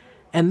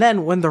 And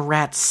then when the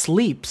rat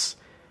sleeps,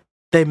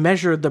 they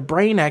measure the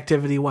brain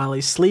activity while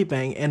he's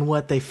sleeping. And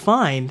what they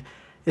find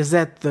is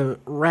that the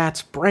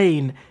rat's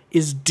brain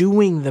is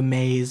doing the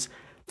maze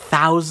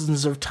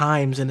thousands of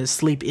times in his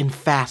sleep in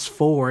fast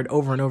forward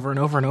over and over and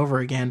over and over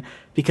again,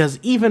 because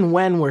even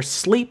when we're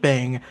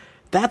sleeping,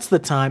 that's the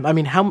time. I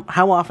mean,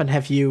 how often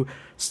have you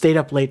stayed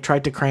up late,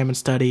 tried to cram and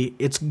study,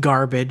 it's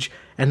garbage,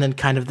 and then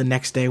kind of the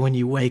next day when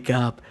you wake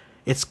up,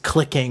 it's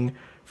clicking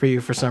for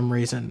you for some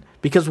reason?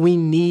 Because we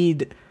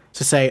need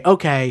to say,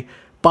 okay,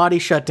 body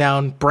shut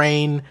down,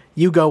 brain,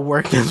 you go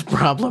work this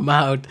problem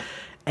out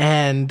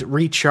and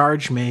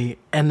recharge me,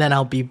 and then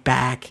I'll be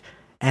back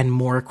and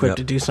more equipped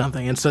to do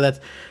something. And so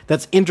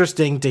that's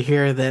interesting to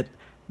hear that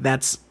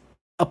that's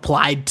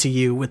applied to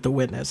you with The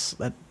Witness.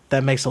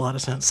 That makes a lot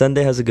of sense.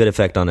 Sunday has a good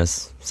effect on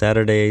us.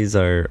 Saturdays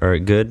are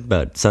good,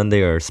 but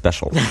Sunday are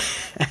special.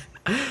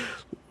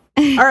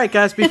 All right,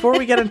 guys, before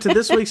we get into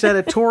this week's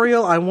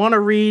editorial, I want to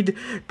read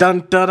dun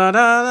dun dun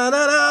dun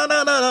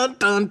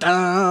dun dun dun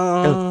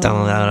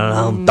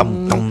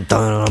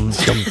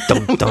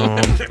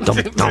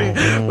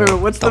dun. Wait,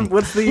 what's the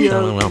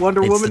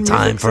Wonder Woman music? It's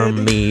time for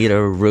me to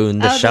ruin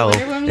the show.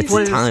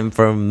 It's time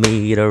for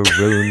me to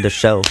ruin the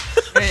show.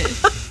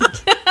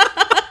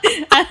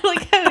 I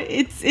like how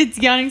it's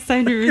Yannick's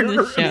time to ruin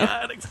the show.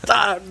 Yannick's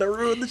time to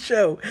ruin the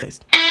show.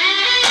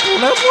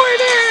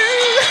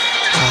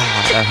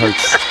 That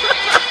hurts.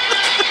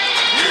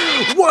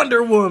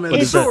 Wonder Woman,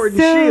 It's Sword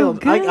so and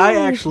Shield. good. I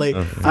actually,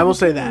 I will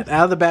say that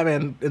out of the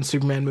Batman and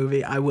Superman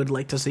movie, I would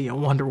like to see a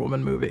Wonder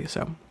Woman movie.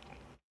 So,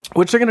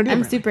 which they're gonna do.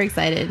 I'm apparently. super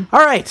excited.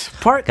 All right,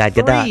 part Gotta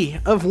get 3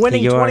 of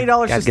winning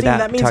 $20 to Steam. that.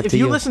 That means Talk if to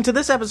you you. listen to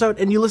this episode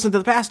and you listen to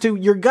the past 2,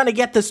 you're gonna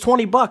get this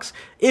 $20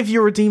 if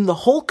you redeem the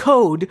whole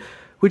code,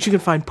 which you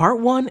can find part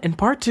 1 and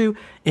part 2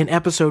 in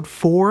episode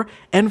 4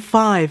 and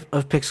 5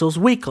 of Pixels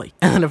Weekly.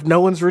 And then if no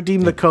one's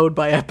redeemed the code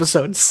by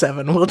episode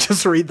 7, we'll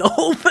just read the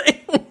whole thing.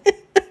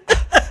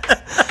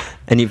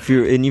 And if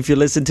you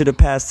listen to the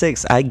past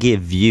 6, I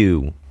give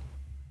you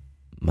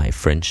my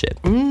friendship.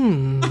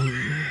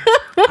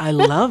 I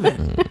love it.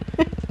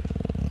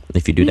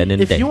 If you do that in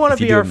a day. If you want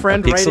to be our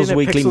friend, write in Pixels at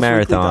Weekly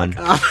Marathon.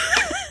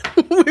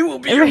 we will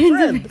be your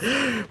friend.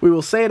 We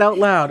will say it out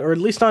loud, or at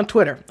least on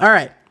Twitter. All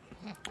right.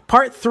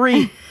 Part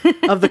 3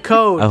 of the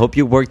code. I hope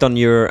you worked on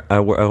your. I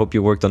hope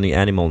you worked on the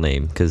animal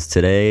name, because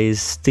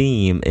today's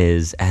theme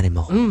is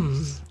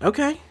animals.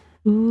 Okay.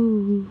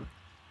 Ooh.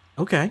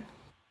 Okay.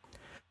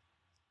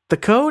 The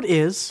code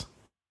is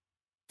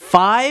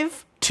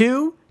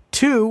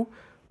 522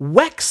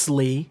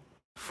 Wexley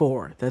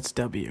 4. That's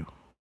W.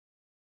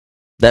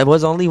 That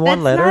was only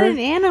one That's letter. not an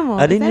animal.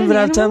 I didn't even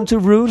have time to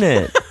ruin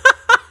it.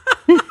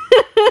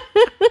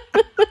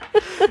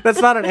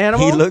 That's not an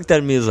animal? He looked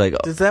at me as like,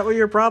 Is that what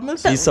your problem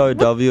is? he saw a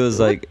W, was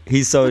like,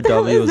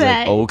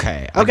 that?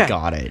 okay, Okay. I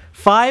got it.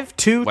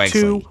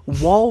 522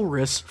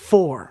 Walrus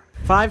 4.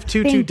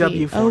 522 Thank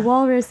you. A W4.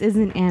 walrus is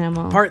an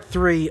animal. Part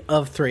 3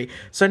 of 3.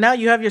 So now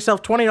you have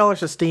yourself $20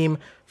 to Steam.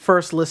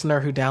 First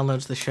listener who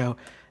downloads the show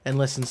and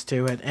listens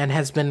to it and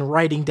has been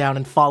writing down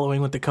and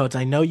following with the codes.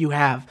 I know you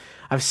have.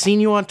 I've seen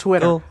you on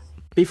Twitter. Cool.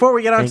 Before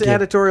we get on Thank to you.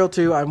 editorial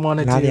 2, I want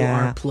to do Nadia.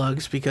 our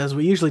plugs because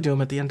we usually do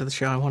them at the end of the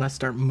show. I want to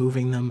start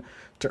moving them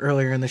to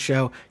earlier in the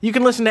show. You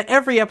can listen to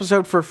every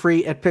episode for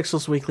free at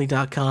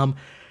pixelsweekly.com.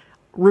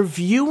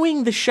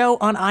 Reviewing the show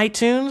on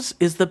iTunes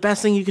is the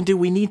best thing you can do.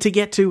 We need to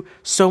get to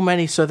so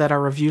many so that our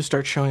reviews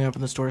start showing up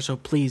in the store. So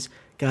please,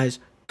 guys,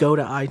 go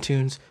to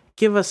iTunes.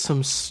 Give us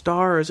some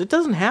stars. It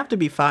doesn't have to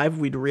be 5.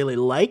 We'd really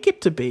like it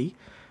to be.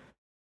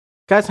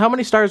 Guys, how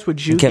many stars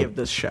would you Okay. give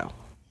this show?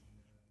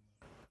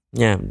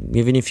 Yeah,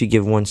 even if you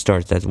give 1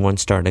 star, that's 1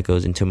 star that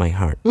goes into my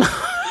heart. But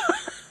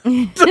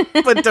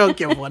don't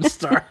give 1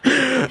 star.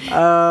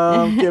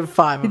 Give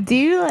 5.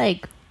 Do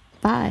like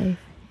 5.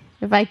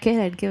 If I could,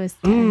 I'd give us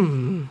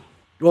 10.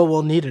 Well,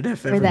 we'll need it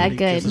if We're that everybody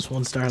gives good. us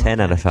 1 star. 10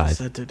 out of like I 5.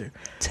 said to do.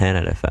 10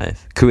 out of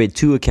 5. Create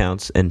 2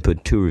 accounts and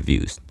put 2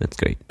 reviews. That's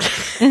great.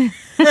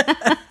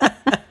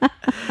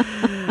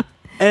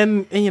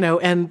 And,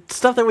 and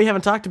stuff that we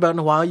haven't talked about in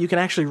a while, you can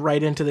actually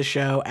write into the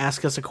show,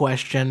 ask us a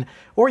question,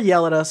 or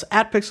yell at us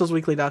at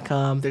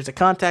pixelsweekly.com. There's a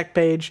contact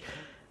page.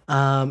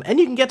 And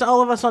you can get to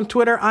all of us on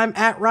Twitter. I'm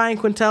at Ryan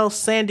Quintel.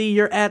 Sandy,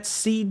 you're at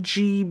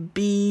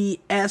CGBS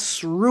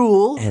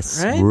Rule.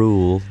 Right?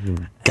 Rule.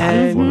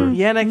 And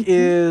Yannick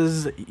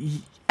is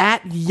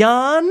at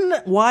Yan,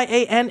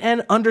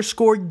 YANN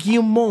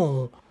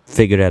 _Guillemot.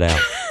 Figure that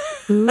out.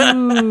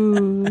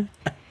 Ooh.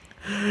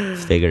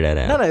 Figure that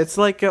out. No, it's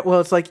like,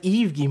 it's like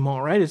Yves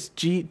Guillemot, right? It's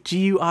Guille.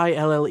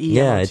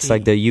 Yeah, it's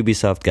like the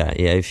Ubisoft guy.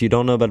 Yeah, if you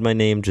don't know about my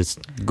name, just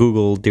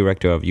Google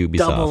director of Ubisoft.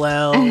 Double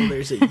L,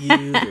 there's a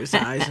U, there's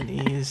I's and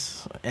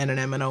E's, and an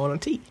M and O and a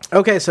T.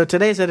 Okay, so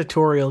today's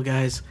editorial,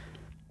 guys,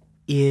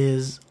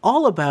 is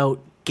all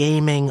about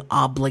gaming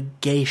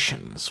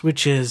obligations,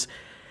 which is,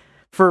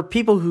 for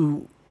people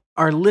who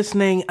are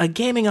listening, a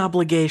gaming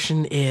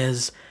obligation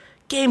is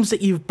games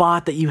that you've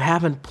bought that you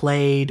haven't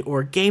played,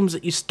 or games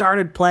that you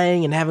started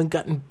playing and haven't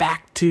gotten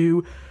back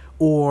to,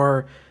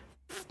 or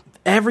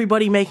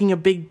everybody making a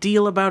big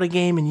deal about a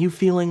game and you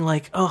feeling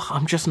like, oh,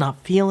 I'm just not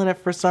feeling it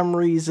for some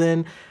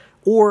reason,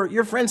 or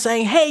your friend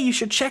saying, hey, you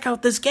should check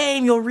out this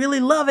game, you'll really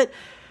love it,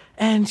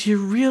 and you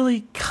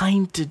really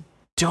kind of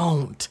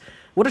don't.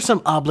 What are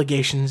some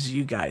obligations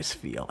you guys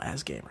feel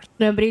as gamers?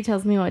 Nobody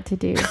tells me what to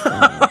do. So.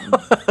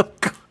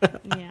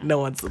 Yeah. No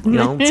one's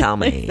Don't tell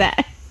me.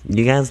 That.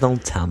 You guys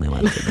don't tell me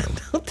what to do.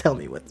 Don't tell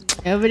me what.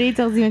 Nobody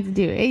tells me what to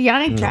do.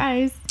 Yannick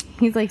tries.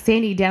 He's like,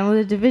 Sandy, download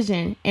the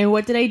Division. And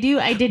what did I do?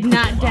 I did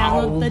not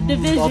download the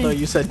Division. Although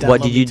you said download.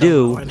 What did you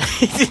do?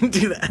 You didn't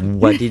do that.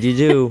 What did you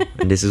do?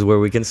 And this is where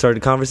we can start a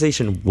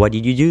conversation. What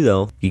did you do,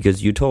 though?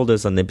 Because you told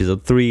us on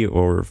episode 3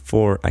 or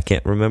 4, I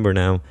can't remember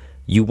now,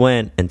 you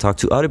went and talked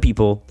to other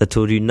people that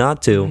told you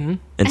not to,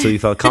 and so you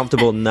felt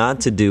comfortable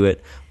not to do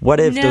it. What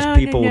if those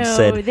people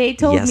said, they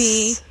told yes,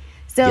 me.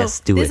 So yes,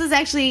 do this it. is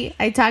actually,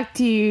 I talked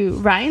to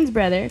Ryan's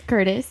brother,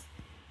 Curtis,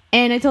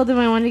 and I told him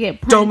I wanted to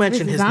get Plants Don't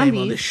mention vs. his name on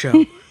Zombies. this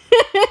show.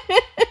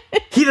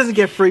 He doesn't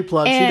get free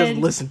plugs. He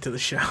doesn't listen to the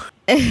show.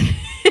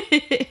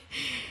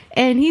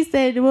 And he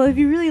said, well, if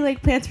you really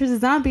like Plants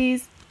vs.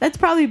 Zombies, that's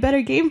probably a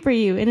better game for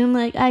you. And I'm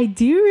like, I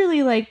do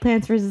really like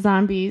Plants vs.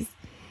 Zombies.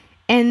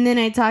 And then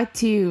I talked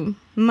to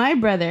my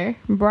brother,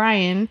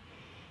 Brian,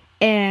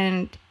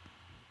 and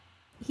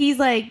he's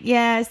like,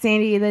 yeah,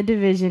 Sandy, The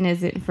Division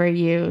isn't for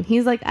you.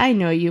 He's like, I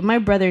know you. My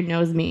brother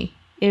knows me.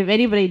 If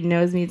anybody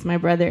knows me, it's my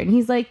brother. And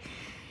he's like,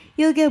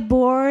 you'll get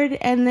bored,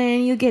 and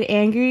then you'll get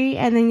angry,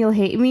 and then you'll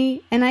hate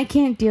me, and I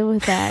can't deal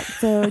with that.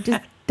 So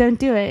just don't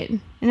do it.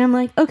 And I'm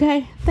like,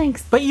 okay,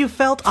 thanks. But you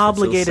felt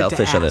obligated so to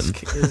selfish of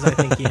ask, is I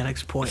think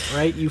Yannick's point,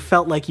 right? You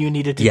felt like you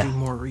needed to do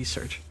more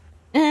research.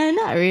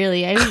 Not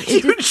really. I mean,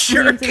 it You just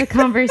sure came into the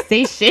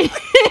conversation.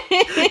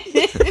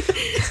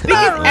 Because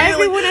really.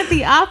 everyone at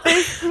the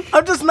office...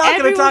 I'm just not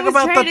going to talk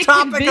about the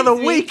topic of the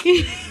week.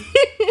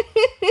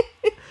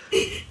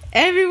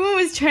 Everyone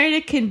was trying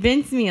to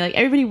convince me. Like,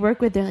 everybody worked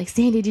with, they're like,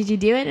 Sandy, did you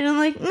do it? And I'm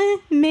like,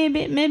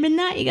 maybe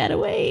not. You got to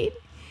wait.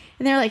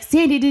 And they're like,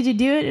 Sandy, did you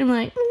do it? And I'm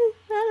like,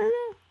 I don't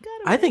know.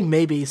 I think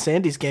maybe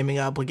Sandy's gaming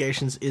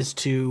obligations is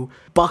to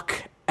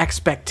buck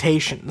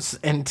expectations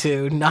and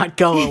to not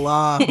go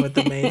along with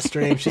the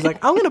mainstream. She's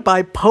like, I'm going to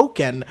buy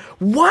Pokken.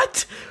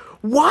 What?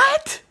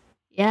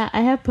 Yeah,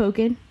 I have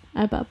Pokken.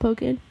 I bought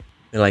Pokken.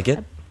 You like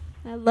it?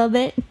 I love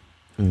it.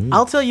 Mm-hmm.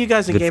 I'll tell you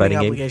guys a Good gaming fighting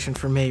game. obligation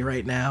for me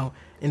right now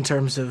in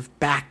terms of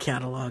back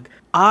catalog.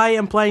 I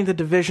am playing The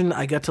Division.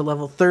 I got to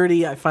level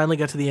 30. I finally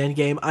got to the end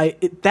game.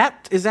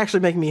 That is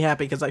actually making me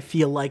happy because I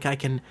feel like I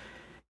can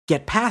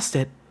get past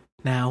it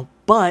now.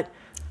 But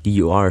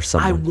You are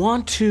someone. I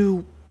want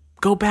to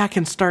go back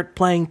and start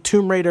playing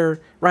Tomb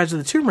Raider, Rise of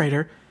the Tomb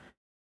Raider.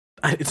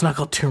 It's not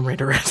called Tomb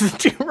Raider, Rise of the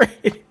Tomb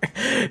Raider.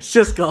 It's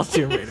just called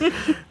Tomb Raider.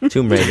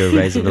 Tomb Raider,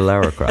 Rise of the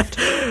Lara Croft.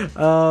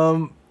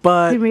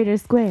 But Tomb Raider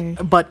Square.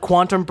 But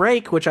Quantum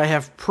Break, which I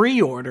have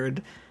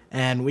pre-ordered,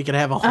 and we could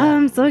have a whole...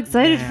 I'm so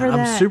excited for that.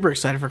 I'm super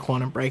excited for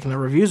Quantum Break, and the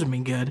reviews have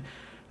been good.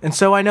 And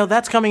so I know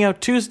that's coming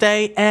out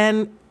Tuesday,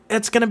 and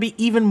it's going to be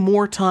even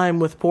more time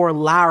with poor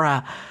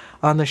Lara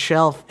on the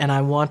shelf, and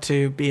I want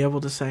to be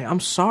able to say, I'm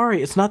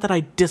sorry, it's not that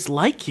I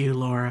dislike you,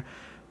 Laura,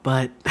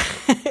 but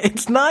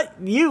it's not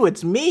you,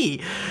 it's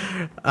me.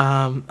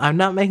 I'm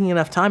not making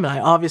enough time, and I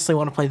obviously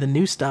want to play the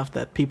new stuff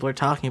that people are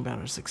talking about.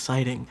 It's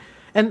exciting.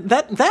 And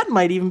that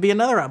might even be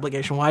another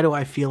obligation. Why do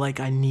I feel like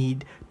I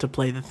need to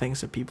play the things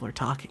that people are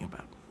talking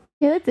about?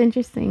 Yeah, that's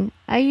interesting.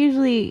 I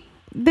usually...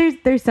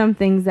 There's some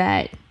things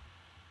that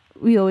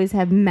we always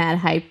have mad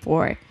hype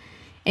for.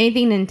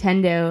 Anything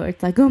Nintendo,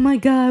 it's like, oh my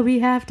god, we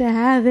have to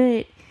have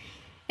it.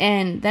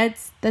 And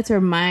that's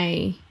where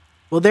my...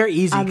 Well, they're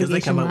easy because they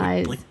obligation come out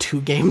lies. with like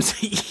 2 games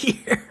a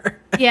year.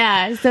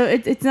 Yeah, so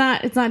it's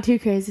not too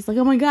crazy. It's like,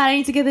 oh my god, I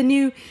need to get the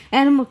new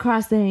Animal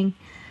Crossing.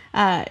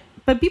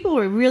 But people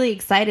were really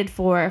excited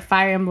for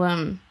Fire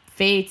Emblem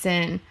Fates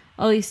and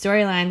all these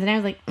storylines, and I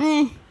was like,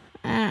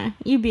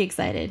 you'd be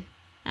excited.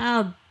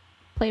 I'll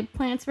play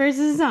Plants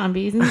vs.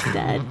 Zombies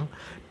instead.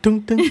 Dun,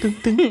 dun, dun,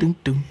 dun, dun,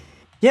 dun.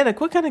 Yannick,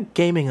 what kind of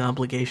gaming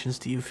obligations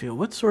do you feel?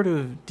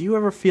 Do you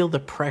ever feel the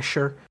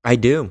pressure? I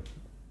do.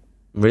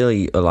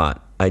 Really, a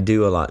lot. I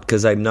do a lot.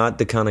 Because I'm not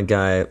the kind of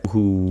guy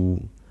who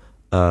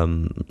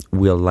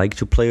will like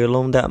to play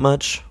alone that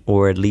much.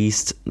 Or at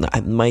least,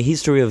 my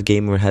history of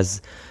gamer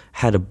has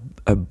had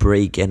a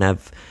break. And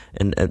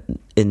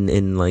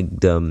in like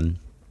the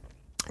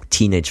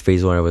teenage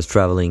phase where I was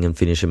traveling and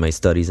finishing my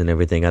studies and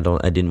everything, I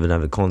didn't even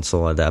have a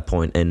console at that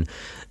point. And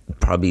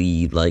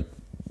probably like...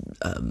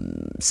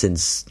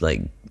 since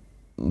like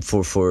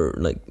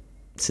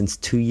since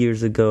 2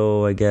 years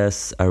ago, I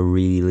guess I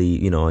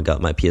really, I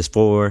got my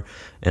PS4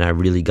 and I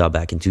really got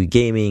back into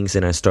gaming.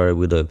 And I started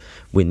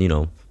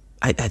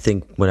I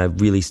think when I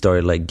really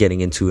started like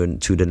getting into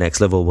the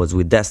next level was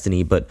with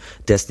Destiny. But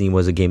Destiny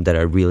was a game that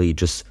I really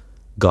just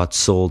got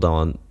sold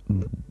on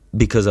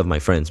because of my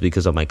friends,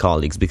 because of my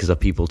colleagues, because of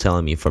people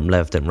telling me from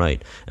left and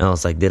right. And I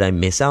was like, did I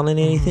miss out on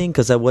anything?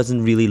 Because I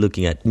wasn't really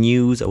looking at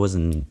news. I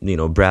wasn't,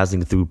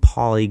 browsing through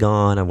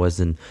Polygon. I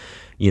wasn't,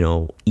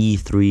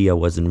 E3. I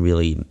wasn't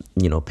really,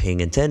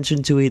 paying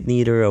attention to it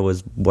neither. I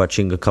was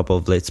watching a couple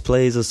of Let's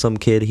Plays of some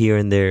kid here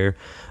and there.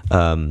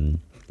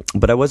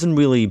 But I wasn't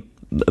really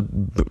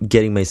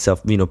getting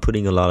myself,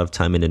 putting a lot of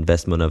time and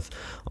investment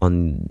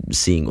on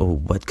seeing,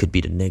 what could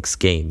be the next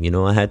game.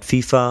 I had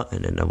FIFA,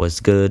 and then I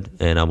was good,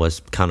 and I was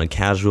kind of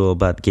casual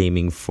about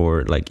gaming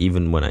for, like,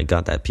 even when I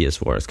got that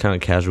PS4, I was kind of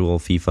casual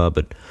FIFA,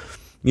 but,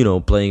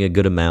 playing a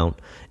good amount.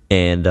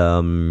 And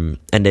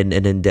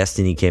then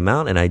Destiny came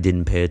out, and I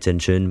didn't pay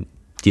attention,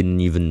 didn't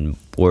even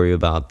worry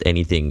about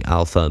anything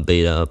alpha,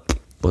 beta,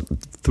 but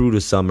through the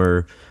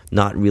summer,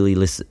 not really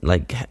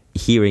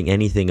hearing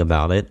anything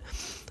about it.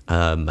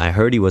 I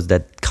heard it was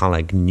that kind of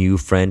like new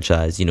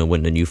franchise,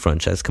 when the new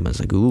franchise comes, I was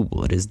like, ooh,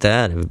 what is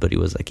that? Everybody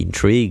was like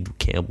intrigued.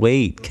 Can't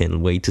wait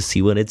to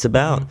see what it's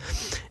about.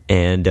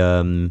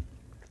 And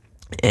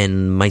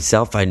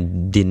myself, I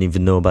didn't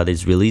even know about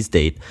its release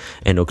date.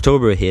 And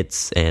October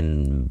hits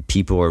and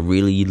people are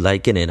really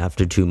liking it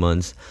after 2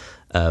 months.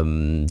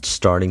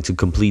 starting to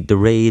complete the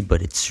raid,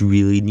 but it's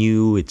really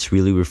new, it's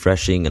really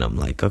refreshing, and I'm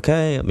like,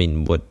 okay, I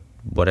mean,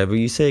 whatever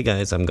you say,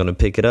 guys, I'm gonna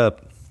pick it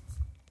up.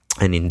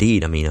 And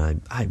indeed, I mean, I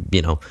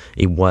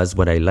it was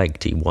what I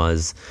liked. It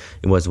was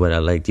what I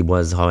liked. It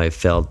was how I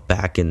felt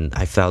back, and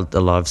I felt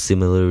a lot of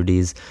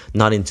similarities,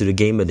 not into the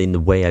game, but in the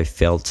way I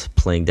felt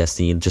playing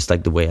Destiny, just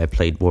like the way I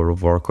played World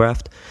of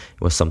Warcraft.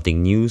 It was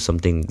something new,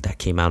 something that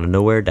came out of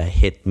nowhere, that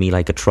hit me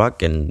like a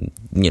truck, and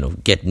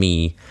get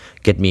me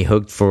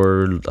hooked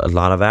for a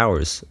lot of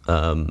hours.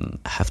 I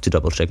have to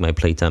double check my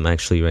playtime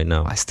actually right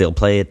now. I still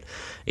play it.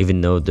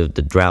 Even though the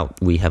drought,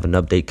 we have an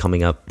update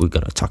coming up. We're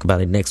going to talk about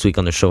it next week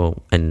on the show,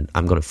 and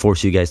I'm going to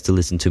force you guys to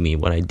listen to me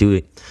when I do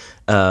it.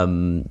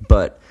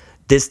 But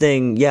this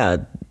thing, yeah,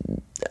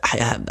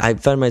 I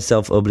find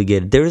myself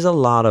obligated. There is a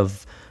lot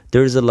of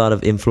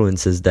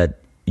influences that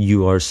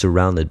you are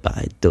surrounded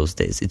by those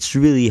days. It's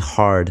really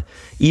hard,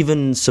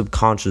 even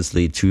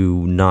subconsciously,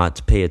 to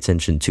not pay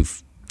attention to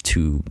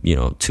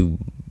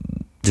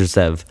just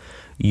have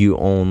your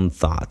own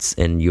thoughts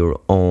and your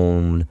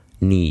own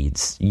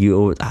needs.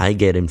 I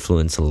get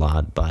influenced a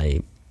lot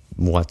by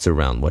what's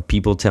around, what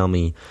people tell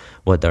me,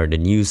 what are the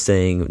news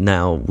saying.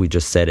 Now we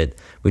just said it,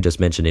 we just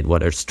mentioned it,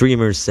 what are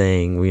streamers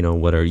saying,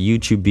 what are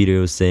YouTube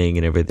videos saying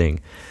and everything.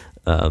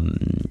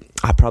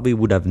 I probably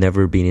would have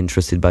never been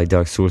interested by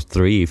Dark Souls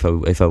 3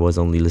 if I was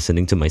only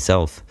listening to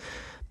myself,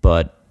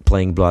 but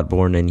playing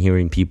Bloodborne and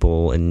hearing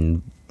people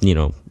and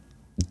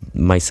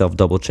myself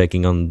double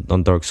checking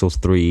on Dark Souls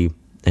 3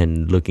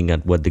 and looking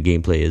at what the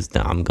gameplay is,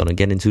 now I'm gonna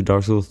get into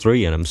Dark Souls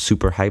 3 and I'm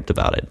super hyped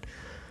about it.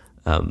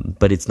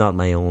 But it's not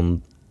my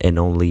own and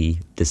only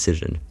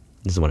decision.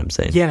 This is what I'm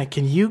saying. Yana,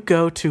 can you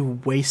go to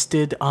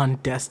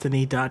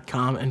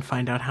wastedondestiny.com and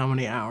find out how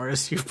many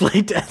hours you've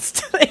played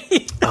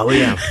Destiny? Oh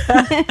yeah,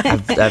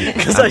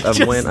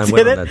 I went on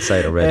that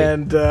site already.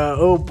 And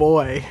oh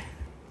boy,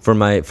 for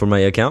my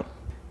account.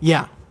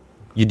 Yeah,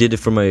 you did it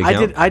for my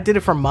account. I did it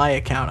from my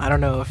account. I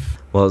don't know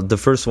if. Well, the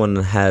first one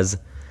has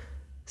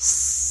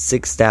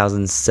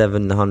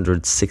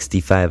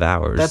 6,765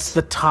 hours. That's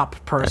the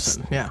top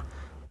person.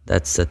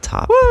 That's the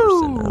top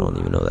person. I don't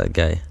even know that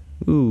guy.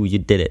 Ooh, you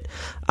did it.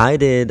 I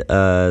did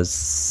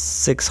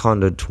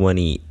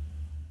 620.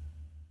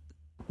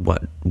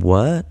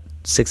 What?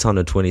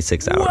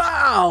 626 hours.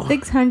 Wow.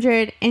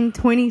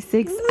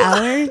 626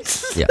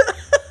 hours. Yeah.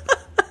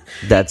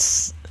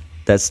 That's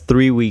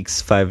 3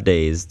 weeks, 5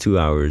 days, 2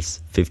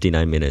 hours,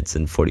 59 minutes,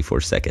 and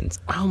 44 seconds.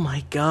 Oh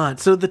my god!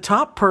 So the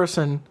top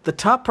person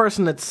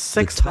at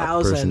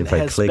 6,000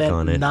 has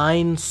spent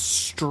 9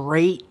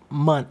 straight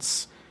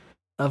months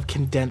of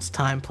condensed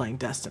time playing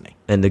Destiny.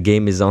 And the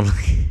game is not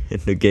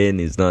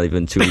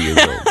even 2 years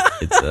old.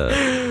 It's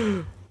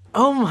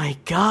oh my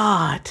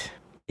god!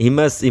 He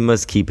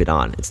must keep it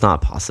on. It's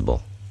not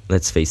possible.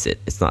 Let's face it.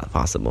 It's not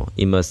possible.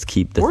 He must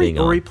keep the thing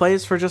on. Or he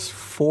plays for just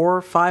 4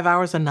 or 5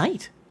 hours a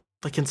night,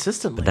 like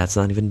consistently. But that's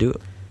not even do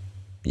it.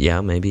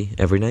 Yeah, maybe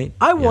every night.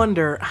 I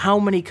wonder how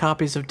many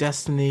copies of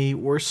Destiny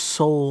were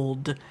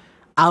sold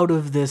out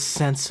of this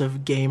sense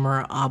of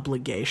gamer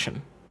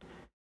obligation.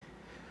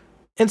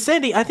 And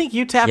Sandy, I think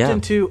you tapped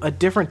into a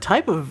different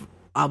type of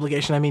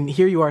obligation. I mean,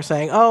 here you are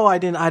saying, "Oh, I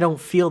don't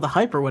feel the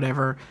hype or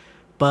whatever,"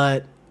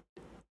 but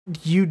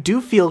you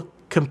do feel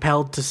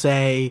compelled to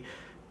say,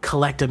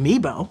 "Collect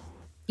Amiibo."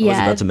 Yeah. I was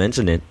about to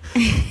mention it.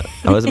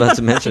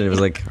 It was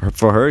like,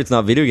 for her, it's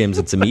not video games,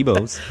 it's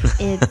Amiibos.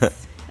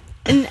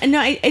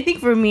 I think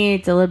for me,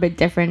 it's a little bit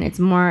different. It's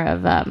more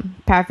of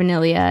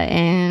paraphernalia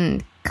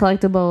and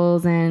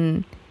collectibles,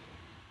 and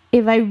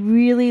if I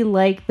really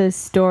like the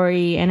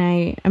story and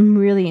I'm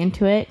really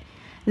into it,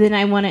 then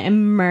I want to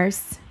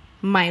immerse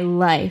my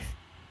life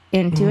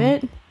into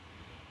it.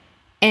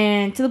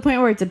 And to the point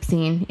where it's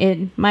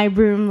obscene. My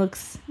room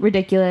looks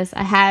ridiculous.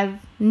 I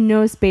have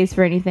no space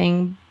for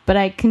anything, but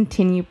I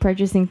continue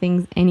purchasing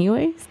things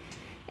anyways.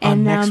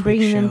 And now I'm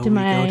bringing them to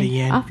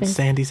my office.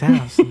 Sandy's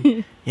house.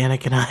 And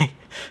Yannick and I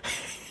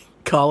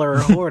call her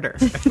a hoarder.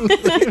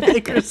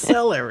 Make her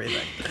sell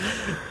everything.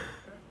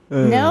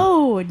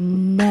 No,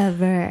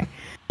 never.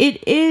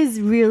 It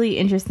is really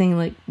interesting.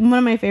 Like, one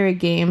of my favorite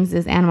games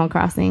is Animal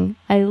Crossing.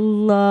 I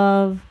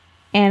love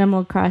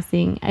Animal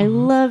Crossing. I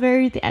love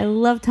everything. I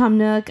love Tom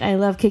Nook. I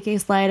love KK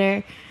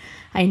Slider.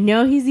 I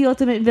know he's the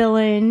ultimate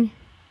villain,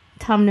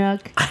 Tom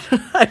Nook.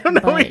 I don't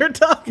know what you're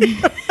talking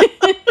about.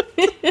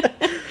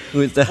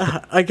 Who's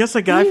that? I guess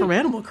a guy from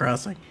Animal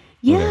Crossing.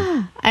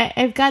 Yeah. Okay.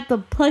 I've got the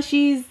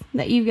plushies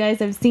that you guys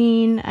have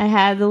seen. I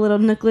have the little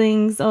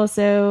Nooklings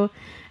also.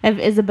 I have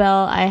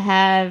Isabelle. I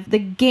have the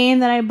game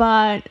that I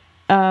bought,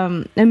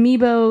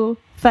 Amiibo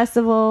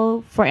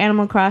Festival for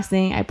Animal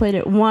Crossing. I played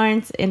it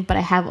once, but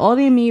I have all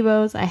the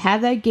Amiibos. I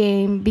have that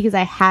game because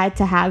I had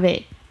to have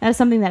it. That was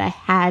something that I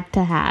had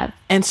to have.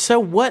 And so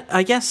what,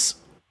 I guess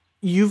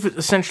you've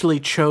essentially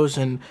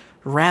chosen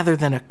rather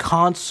than a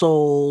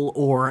console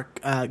or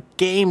a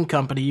game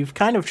company, you've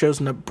kind of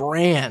chosen a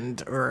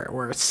brand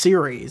or a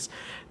series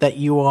that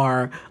you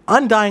are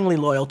undyingly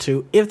loyal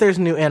to. If there's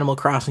a new Animal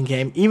Crossing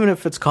game, even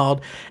if it's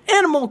called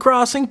Animal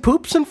Crossing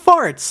Poops and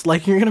Farts,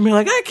 like, you're going to be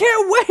like, I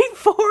can't wait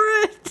for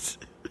it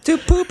to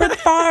poop and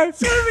fart.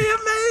 It's going to be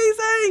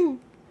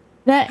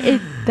amazing.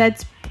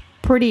 That's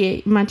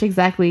pretty much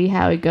exactly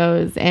how it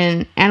goes.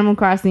 And Animal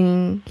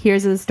Crossing,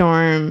 Heroes of the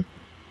Storm,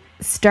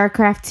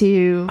 StarCraft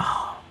 2,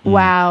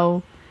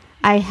 wow.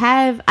 I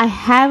have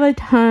a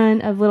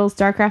ton of little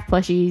StarCraft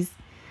plushies.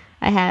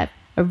 I have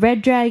a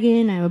red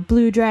dragon, I have a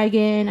blue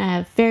dragon, I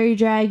have fairy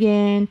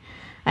dragon,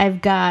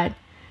 I've got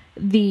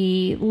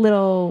the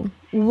little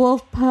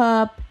wolf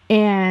pup,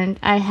 and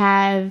I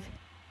have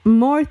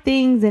more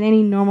things than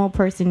any normal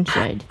person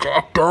should.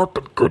 Jacked up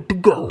and good to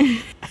go.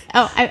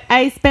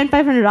 I spent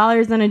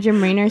 $500 on a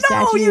Jim Raynor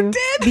statue. You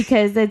did?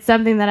 Because it's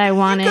something that I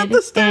wanted. You got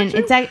the statue?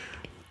 And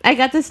I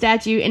got the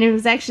statue, and it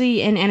was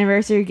actually an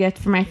anniversary gift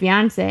for my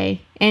fiance.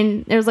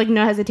 And there was like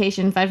no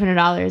hesitation,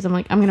 $500. I'm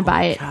like, I'm gonna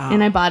buy it,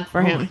 and I bought it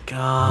for him. Oh my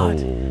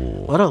god!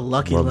 What a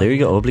lucky. Well, there you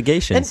go,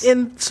 obligations.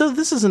 And so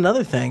this is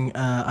another thing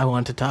I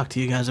want to talk to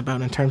you guys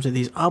about in terms of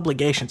these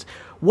obligations.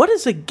 What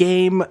is a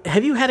game?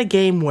 Have you had a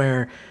game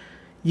where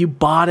you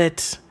bought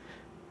it,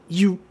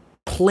 you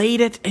played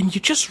it, and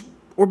you just,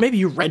 or maybe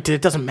you rented it,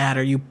 it doesn't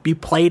matter. You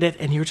played it,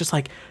 and you were just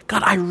like,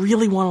 God, I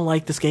really want to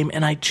like this game,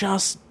 and I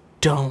just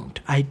don't.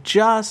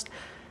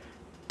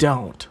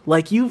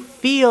 Like, you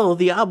feel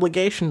the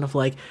obligation of,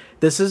 like,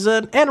 this is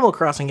an Animal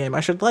Crossing game,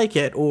 I should like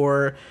it,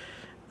 or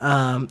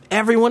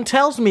everyone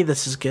tells me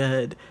this is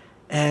good,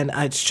 and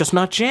it's just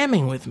not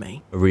jamming with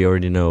me. We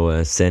already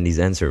know Sandy's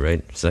answer,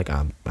 right? It's like,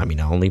 I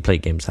only play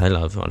games I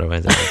love,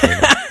 otherwise I don't play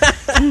them.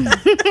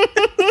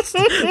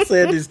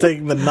 Sandy's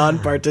taking the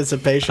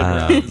non-participation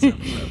route.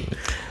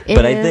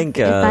 But I think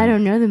if I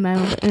don't know them, I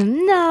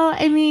think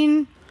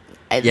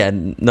I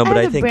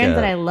think a brand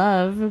that I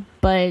love,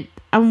 but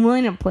I'm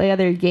willing to play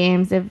other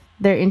games if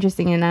they're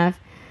interesting enough.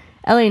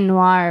 LA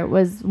Noire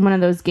was one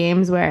of those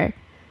games where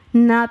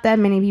not that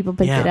many people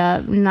picked it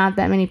up, not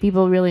that many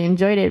people really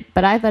enjoyed it,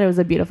 but I thought it was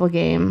a beautiful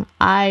game.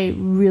 I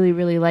really,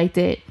 really liked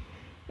it,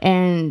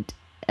 and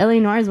LA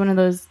Noire is one of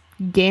those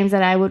games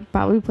that I would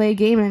probably play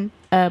again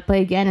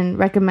and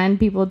recommend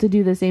people to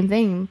do the same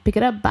thing. Pick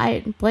it up, buy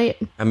it, play it.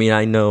 I mean,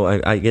 I know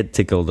I get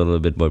tickled a little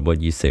bit by what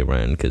you say,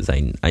 Ryan, because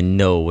I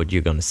know what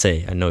you're going to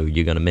say. I know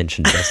you're going to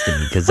mention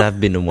Destiny, because I've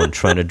been the one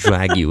trying to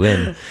drag you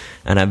in.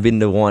 And I've been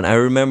the one. I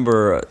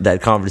remember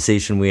that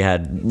conversation we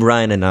had.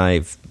 Ryan and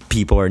I,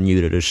 people are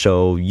new to the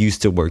show,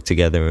 used to work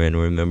together, and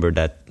remember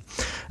that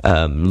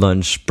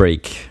lunch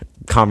break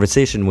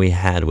conversation we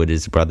had with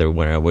his brother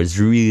where I was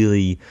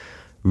really,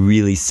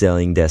 really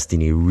selling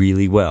Destiny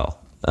really well.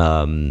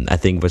 I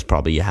think it was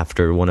probably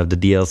after one of the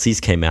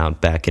DLCs came out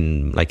back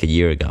in like a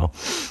year ago,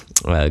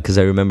 because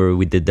I remember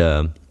we did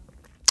the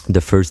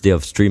first day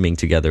of streaming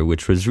together,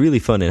 which was really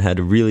fun and had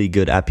a really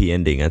good happy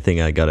ending. I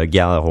think I got a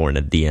Galahorn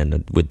at the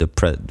end with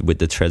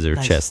the treasure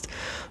chest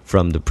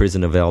from the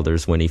Prison of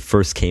Elders when he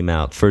first came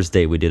out. First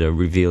day we did a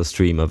reveal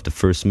stream of the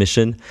first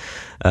mission,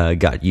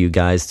 got you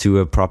guys to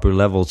a proper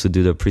level to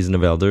do the Prison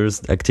of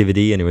Elders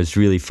activity, and it was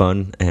really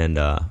fun. And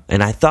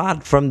I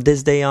thought from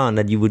this day on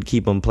that you would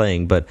keep on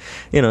playing, but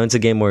it's a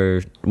game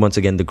where once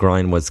again the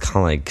grind was kind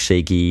of like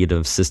shaky.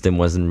 The system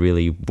wasn't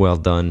really well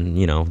done.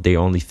 They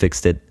only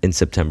fixed it in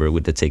September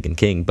with the Taken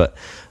King, but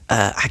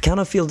I kind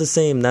of feel the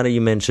same now that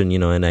you mentioned,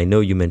 and I know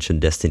you mentioned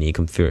Destiny.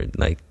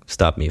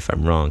 Stop me if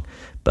I'm wrong,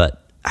 but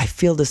I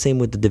feel the same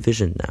with the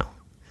Division now.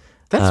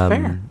 That's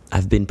fair.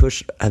 I've been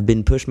pushed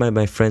by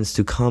my friends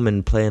to come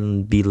and play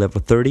and be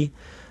level 30,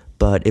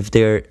 but if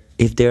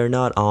they're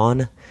not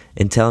on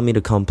and telling me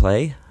to come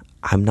play,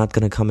 I'm not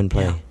gonna come and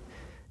play. Yeah.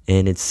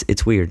 And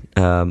it's weird.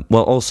 Well,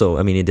 also,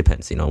 I mean, it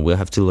depends. We'll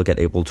have to look at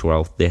April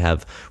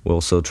 12th. We'll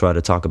also try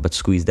to talk about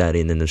squeeze that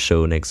in the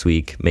show next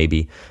week,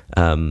 maybe.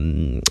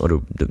 We'll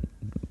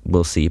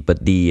see.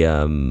 But the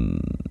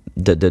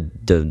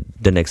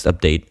next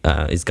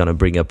update is gonna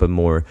bring up a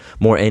more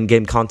end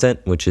game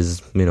content, which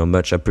is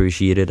much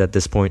appreciated at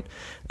this point.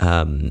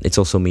 It's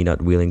also me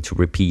not willing to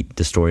repeat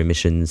the story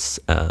missions.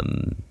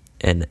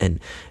 And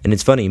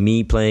it's funny,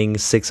 me playing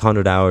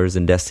 600 hours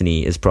in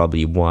Destiny is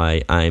probably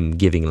why I'm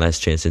giving less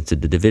chance into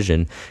the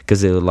Division,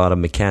 because there are a lot of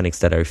mechanics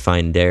that I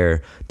find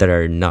there that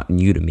are not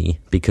new to me,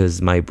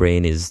 because my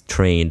brain is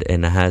trained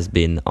and has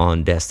been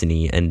on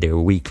Destiny and their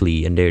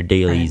weekly and their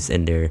dailies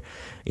and their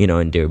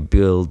and their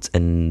builds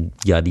and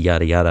yada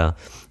yada yada,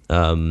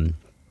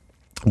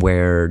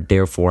 where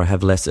therefore I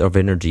have less of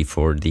energy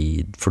for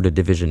the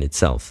Division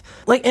itself.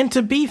 And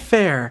to be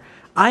fair,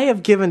 I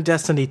have given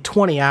Destiny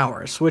 20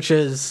 hours, which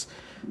is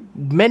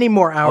many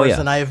more hours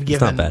than I have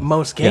given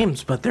most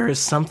games, but there is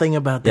something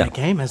about that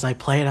game as I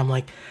play it, I'm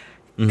like,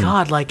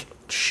 God,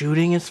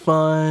 shooting is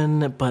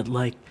fun, but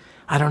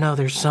I don't know,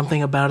 there's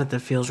something about it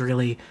that feels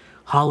really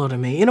hollow to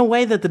me, in a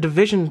way that the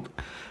Division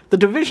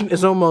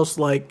is almost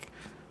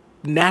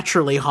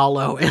naturally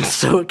hollow, and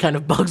so it kind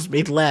of bugs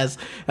me less,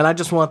 and I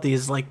just want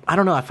these, I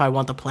don't know if I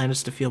want the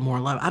planets to feel more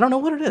alive. I don't know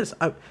what it is.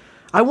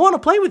 I want to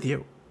play with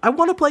you. I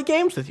want to play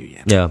games with you,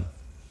 Yan. Yeah.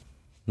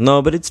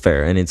 No, but it's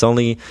fair, and it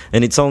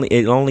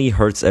only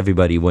hurts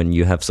everybody when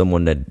you have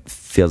someone that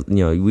feels,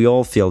 we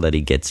all feel that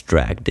it gets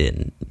dragged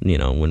in,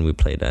 when we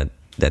play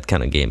that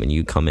kind of game, and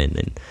you come in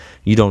and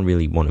you don't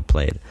really want to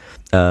play it.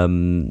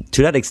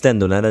 To that extent,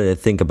 though, now that I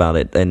think about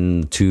it,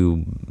 and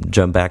to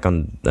jump back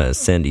on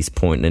Sandy's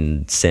point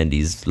and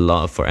Sandy's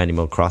love for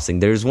Animal Crossing,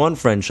 there's one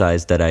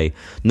franchise that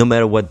no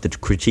matter what the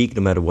critique,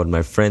 no matter what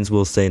my friends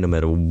will say, no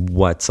matter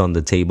what's on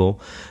the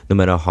table, no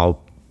matter how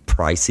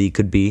pricey it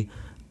could be,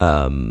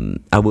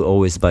 I will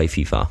always buy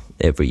FIFA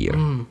every year.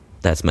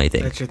 That's my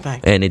thing. That's your thing.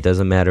 And it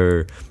doesn't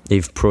matter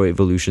if Pro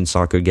Evolution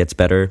Soccer gets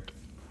better.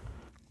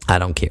 I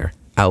don't care.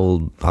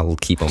 I'll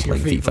keep on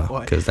playing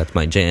FIFA because that's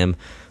my jam.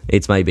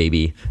 It's my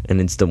baby, and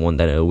it's the one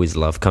that I always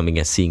love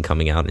seeing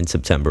coming out in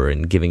September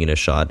and giving it a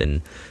shot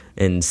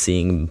and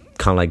seeing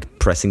kind of like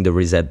pressing the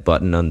reset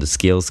button on the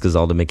skills because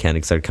all the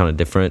mechanics are kind of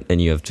different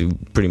and you have to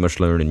pretty much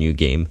learn a new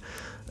game.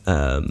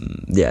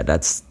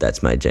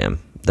 That's my jam.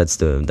 That's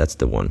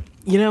the one.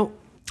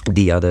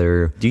 The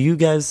other, do you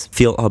guys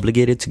feel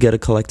obligated to get a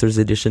collector's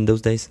edition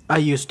those days? I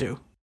used to.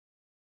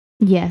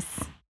 Yes.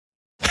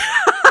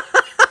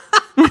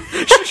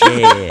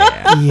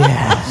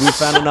 Yeah. We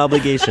found an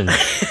obligation.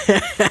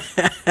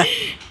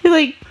 You're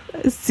like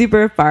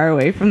super far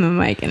away from the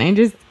mic, and I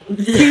just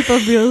creep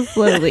up real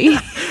slowly.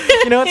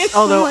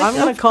 Although I'm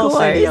going to call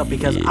Sandy out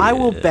because I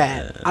will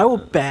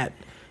bet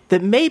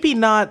that maybe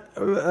not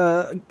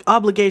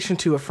obligation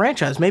to a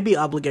franchise, maybe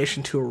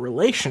obligation to a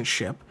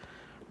relationship.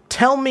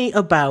 Tell me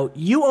about,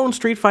 you own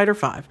Street Fighter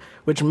V,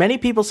 which many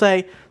people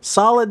say,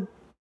 solid,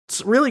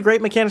 really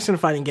great mechanics in a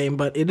fighting game,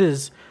 but it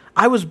is,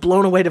 I was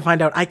blown away to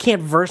find out I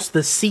can't verse the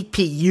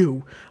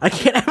CPU. I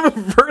can't have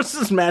a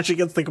versus match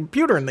against the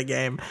computer in the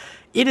game.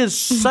 It is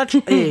such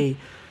a,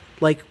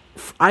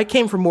 I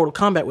came from Mortal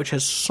Kombat, which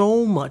has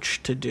so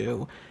much to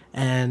do,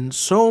 and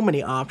so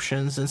many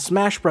options, and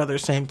Smash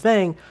Brothers, same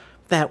thing,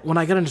 that when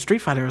I got into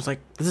Street Fighter, I was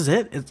like, this is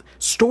it.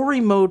 Story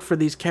mode for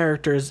these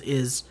characters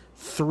is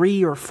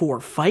 3 or 4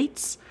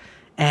 fights,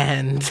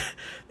 and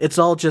it's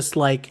all just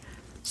like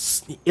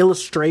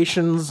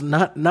illustrations,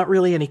 not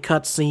really any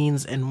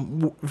cutscenes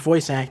and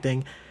voice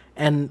acting,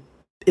 and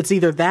it's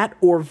either that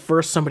or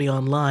verse somebody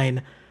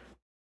online.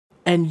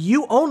 And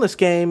you own this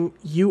game,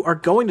 you are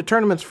going to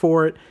tournaments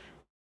for it,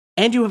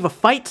 and you have a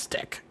fight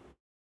stick.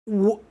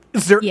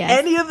 Is there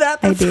any of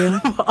that that's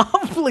an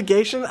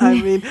obligation?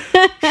 I mean,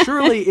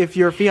 surely if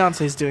your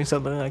fiancé is doing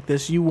something like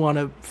this, you want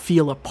to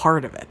feel a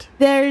part of it.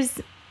 There's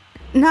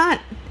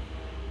not...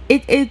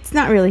 It's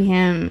not really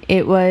him.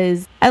 It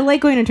was... I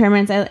like going to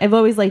tournaments. I've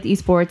always liked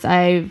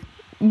esports.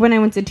 When I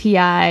went to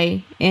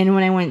TI and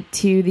when I went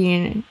to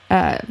the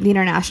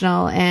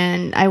International,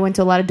 and I went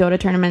to a lot of Dota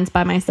tournaments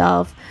by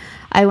myself.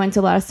 I went to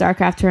a lot of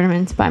StarCraft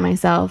tournaments by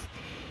myself.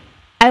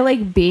 I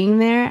like being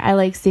there. I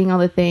like seeing all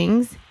the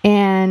things.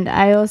 And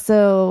I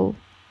also...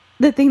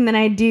 The thing that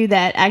I do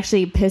that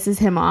actually pisses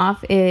him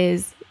off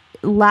is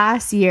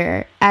last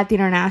year at the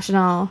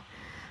International...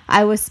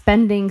 I was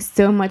spending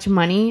so much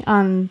money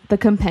on the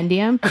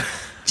compendium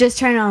just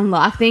trying to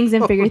unlock things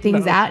and figure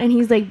things out. And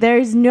he's like,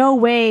 there's no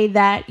way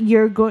that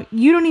you don't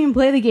even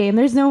play the game.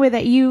 There's no way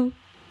that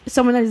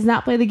someone that does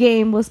not play the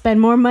game will spend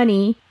more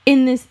money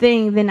in this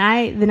thing than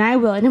I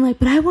will. And I'm like,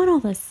 but I want all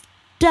this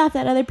stuff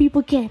that other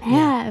people can't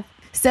have. Yeah.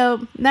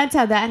 So that's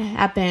how that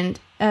happened.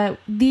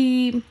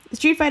 The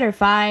Street Fighter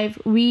V,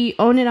 we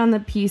own it on the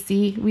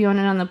PC, we own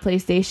it on the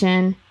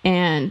PlayStation,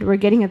 and we're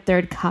getting a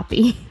third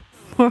copy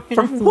for it.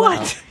 From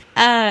what?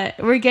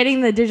 We're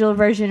getting the digital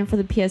version for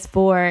the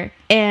PS4,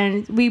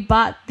 and we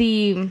bought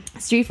the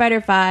Street Fighter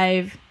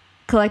V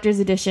Collector's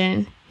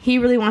Edition. He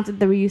really wanted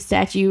the Ryu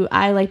statue.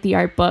 I like the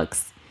art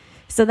books.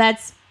 So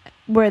that's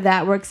where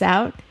that works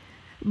out.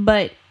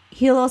 But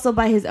he'll also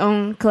buy his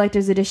own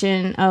Collector's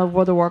Edition of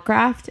World of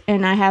Warcraft,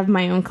 and I have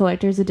my own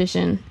Collector's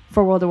Edition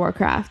for World of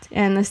Warcraft.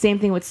 And the same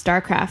thing with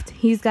StarCraft.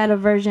 He's got a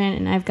version,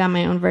 and I've got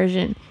my own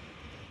version.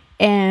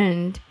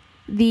 And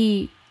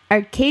the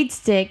arcade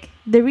stick,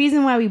 the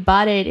reason why we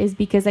bought it is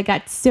because I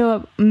got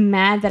so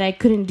mad that I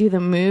couldn't do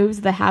the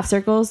moves, the half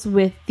circles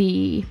with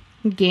the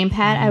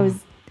gamepad.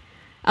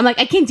 I'm like,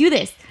 I can't do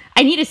this.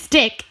 I need a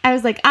stick. I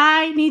was like,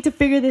 I need to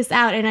figure this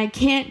out, and I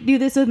can't do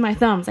this with my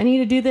thumbs. I need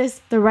to do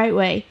this the right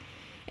way.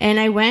 And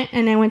I went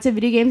to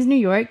Video Games New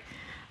York.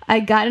 I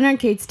got an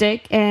arcade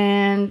stick,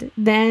 and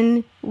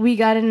then we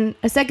got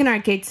a second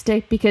arcade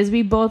stick because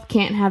we both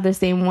can't have the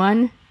same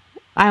one.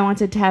 I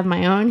wanted to have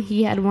my own.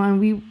 He had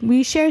one.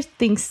 We share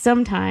things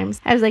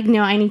sometimes. I was like,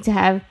 no, I need to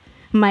have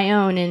my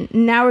own. And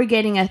now we're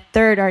getting a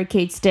third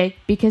arcade stick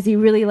because he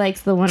really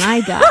likes the one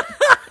I got.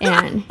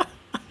 And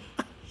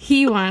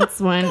he wants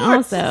one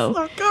also.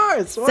 Of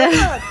course.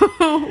 Why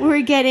not?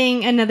 We're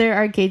getting another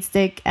arcade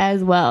stick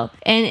as well.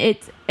 And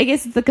I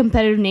guess it's the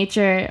competitive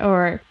nature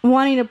or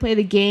wanting to play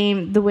the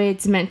game the way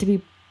it's meant to be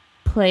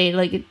played.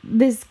 Like,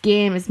 this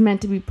game is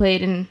meant to be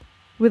played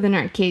with an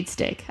arcade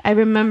stick. I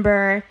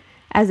remember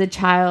as a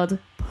child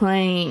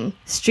playing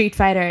Street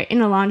Fighter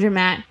in a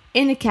laundromat,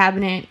 in a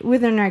cabinet,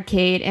 with an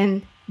arcade,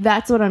 and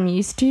that's what I'm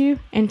used to,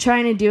 and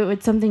trying to do it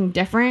with something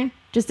different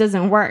just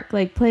doesn't work.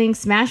 Like playing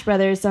Smash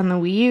Brothers on the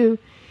Wii U,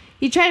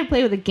 you try to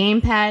play with a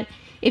gamepad,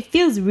 it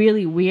feels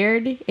really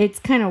weird. It's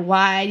kind of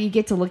wide, you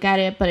get to look at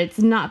it, but it's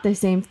not the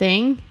same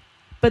thing.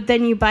 But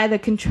then you buy the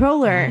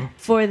controller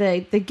for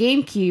the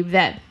GameCube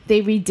that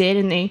they redid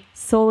and they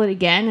sold it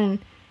again, and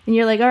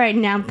you're like, all right,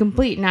 now I'm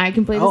complete. Now I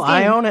can play this game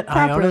I own it.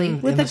 properly I own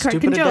it with in the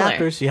stupid controller.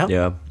 adapters. Yep.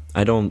 Yeah,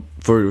 I don't.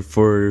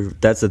 For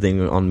that's the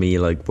thing on me.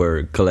 Like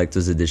where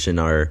collector's edition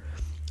are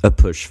a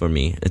push for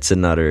me. It's a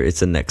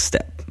next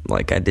step.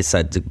 Like I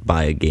decide to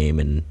buy a game,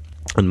 and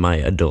my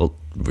adult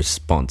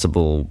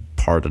responsible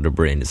part of the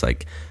brain is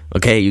like,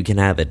 okay, you can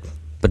have it,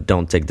 but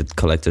don't take the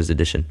collector's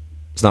edition.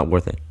 It's not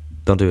worth it.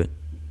 Don't do it.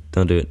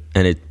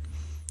 And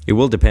it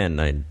will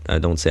depend. I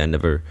don't say I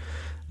never.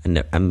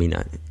 I mean,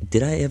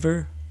 did I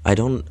ever? I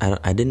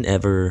didn't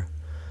ever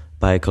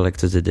buy a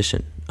collector's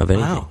edition of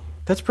anything. Wow,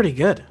 that's pretty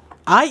good.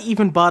 I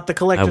even bought the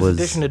collector's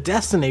edition of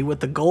Destiny with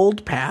the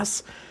gold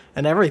pass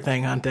and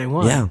everything on day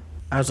one. Yeah.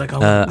 I was like,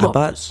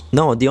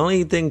 the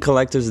only thing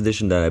collector's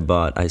edition that I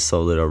bought, I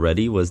sold it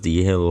already, was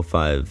the Halo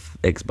 5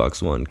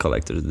 Xbox One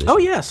collector's edition. Oh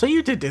yeah, so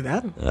you did do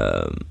that.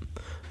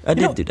 I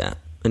did do that.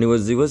 And it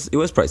was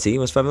pricey. It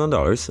was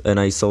 $500, and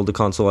I sold the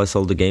console. I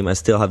sold the game. I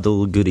still have the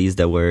little goodies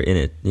that were in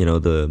it. You know,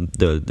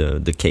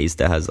 the case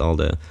that has all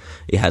the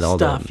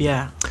stuff.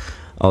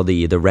 All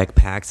the rec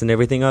packs and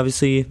everything,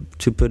 obviously,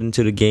 to put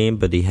into the game.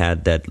 But he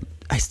had that.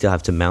 I still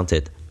have to mount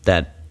it.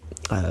 That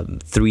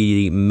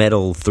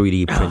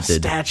 3D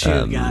printed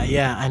statue guy.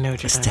 Yeah, I know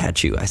what you're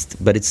statue.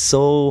 But it's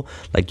so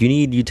like you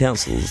need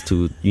utensils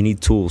you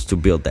need tools to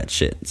build that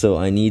shit. So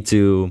I need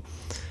to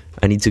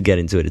get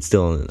into it. It's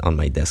still on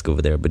my desk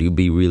over there, but you'd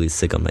be really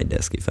sick on my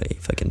desk if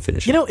I can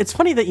finish it. You know, it's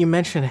funny that you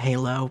mentioned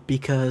Halo,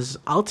 because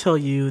I'll tell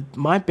you,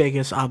 my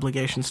biggest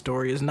obligation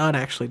story is not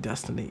actually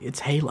Destiny.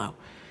 It's Halo.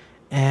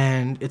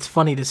 And it's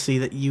funny to see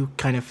that you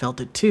kind of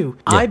felt it too.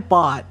 Yeah.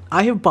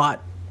 I have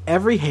bought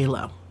every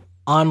Halo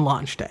on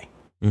launch day.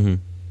 Mm-hmm.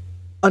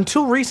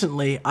 Until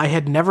recently, I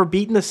had never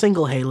beaten a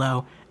single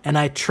Halo, and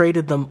I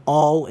traded them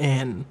all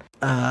in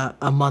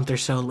a month or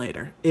so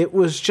later. It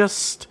was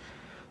just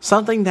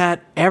something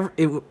that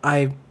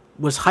I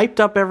was hyped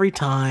up every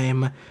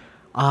time.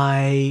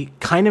 I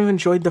kind of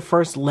enjoyed the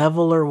first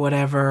level or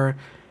whatever,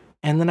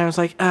 and then I was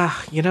like, all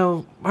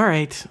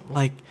right,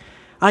 like,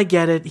 I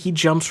get it. He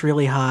jumps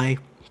really high,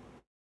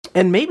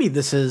 and maybe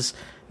this is,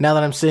 now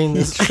that I'm seeing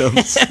this, he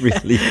jumps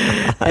really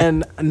high.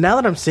 And now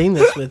that I'm seeing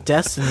this with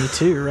Destiny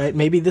too, right?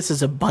 Maybe this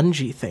is a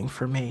Bungie thing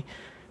for me,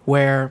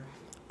 where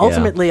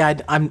ultimately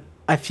I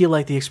feel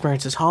like the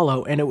experience is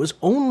hollow, and it was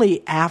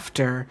only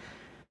after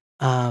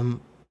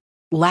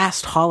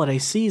last holiday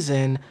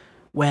season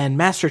when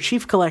Master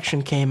Chief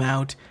Collection came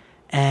out,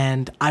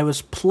 and I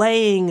was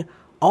playing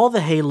all the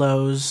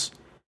Halos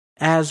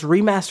as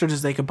remastered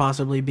as they could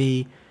possibly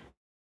be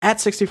at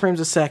 60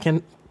 frames a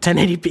second,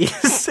 1080p,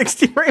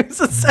 60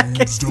 frames a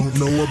second. Don't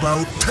know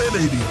about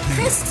 1080p.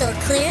 Crystal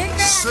clear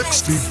graphics.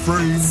 60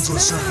 frames a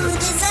second.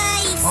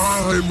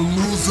 I'm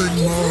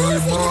losing my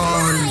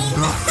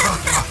mind.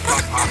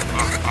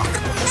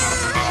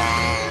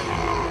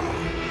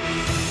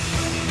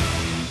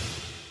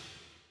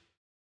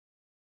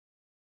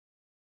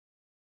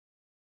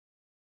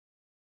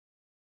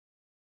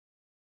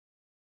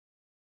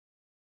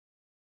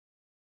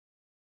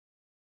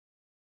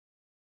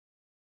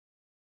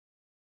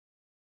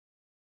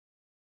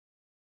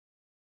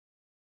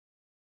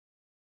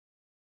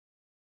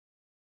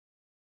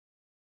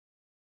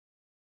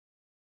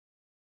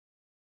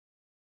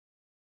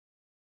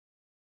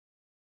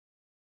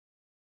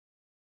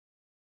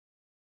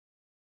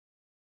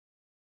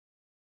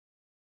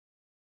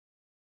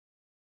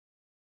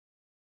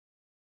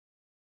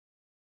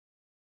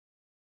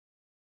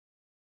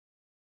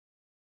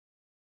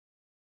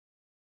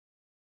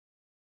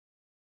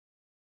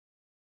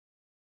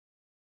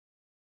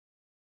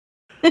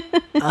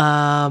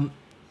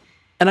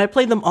 And I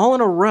played them all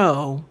in a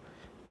row.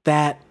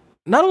 That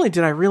not only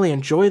did I really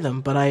enjoy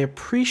them, but I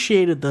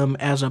appreciated them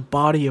as a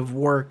body of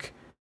work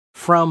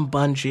from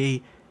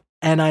Bungie,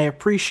 and I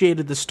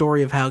appreciated the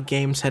story of how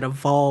games had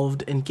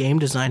evolved and game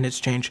design has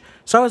changed.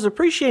 So I was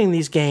appreciating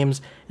these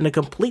games in a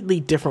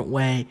completely different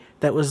way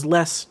that was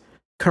less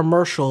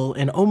commercial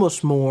and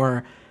almost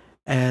more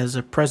as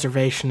a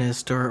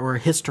preservationist or a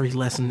history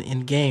lesson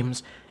in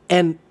games.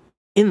 And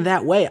in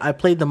that way, I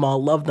played them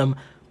all, loved them,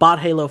 bought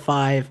Halo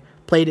 5,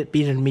 played it,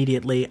 beat it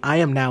immediately. I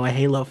am now a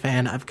Halo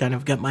fan. I've kind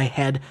of got my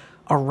head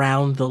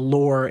around the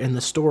lore and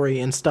the story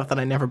and stuff that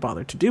I never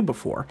bothered to do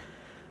before.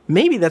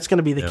 Maybe that's going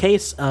to be the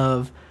case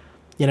of,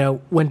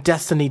 when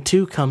Destiny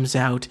 2 comes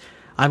out,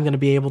 I'm going to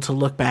be able to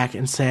look back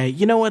and say,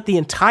 you know what, the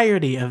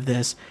entirety of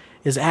this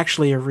is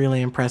actually a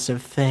really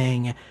impressive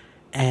thing,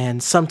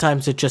 and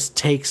sometimes it just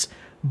takes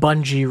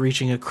Bungie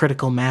reaching a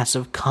critical mass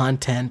of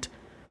content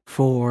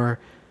for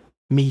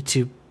me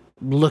to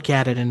look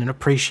at it and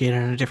appreciate it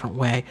in a different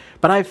way.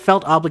 But I've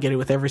felt obligated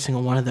with every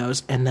single one of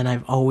those, and then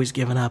I've always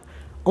given up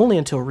only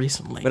until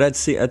recently. But I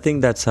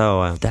think that's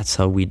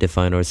how we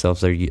define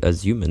ourselves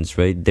as humans,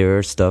 right? There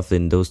are stuff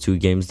in those two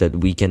games that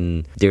we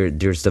can.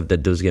 There's stuff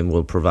that those games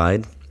will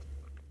provide,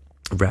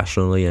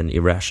 rationally and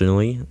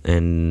irrationally.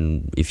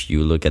 And if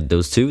you look at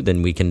those two,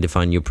 then we can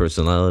define your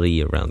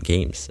personality around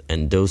games.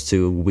 And those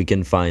two, we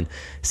can find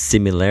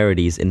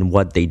similarities in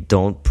what they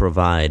don't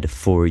provide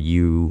for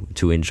you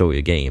to enjoy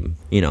a game.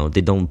 You know,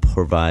 they don't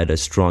provide a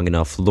strong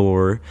enough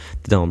lore.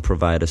 They don't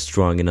provide a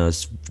strong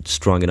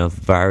enough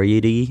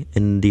variety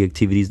in the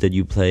activities that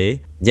you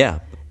play. Yeah.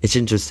 It's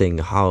interesting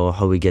how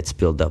it gets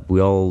built up.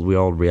 We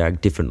all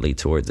react differently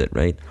towards it,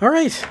 right? All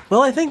right.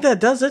 Well, I think that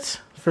does it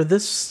for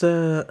this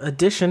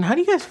edition. How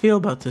do you guys feel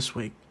about this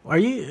week? Are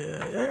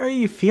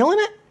you feeling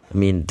it? I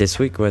mean, this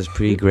week was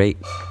pretty great.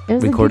 It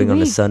was recording a good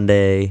on a week.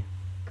 Sunday.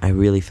 I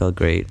really felt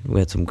great. We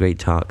had some great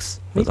talks.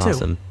 It was Me too.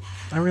 awesome.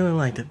 I really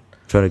liked it.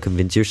 Trying to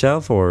convince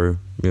yourself, or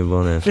you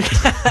want to?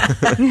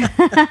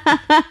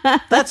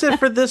 That's it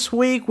for this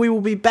week. We will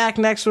be back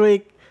next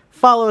week.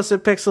 Follow us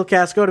at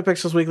Pixelcast. Go to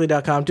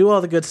pixelsweekly.com. Do all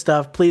the good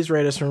stuff. Please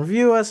rate us and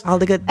review us. All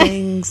the good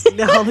things.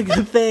 All the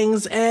good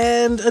things.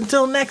 And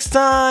until next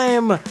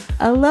time,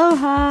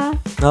 Aloha.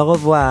 Au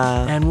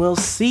revoir. and we'll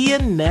see you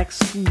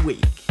next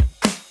week.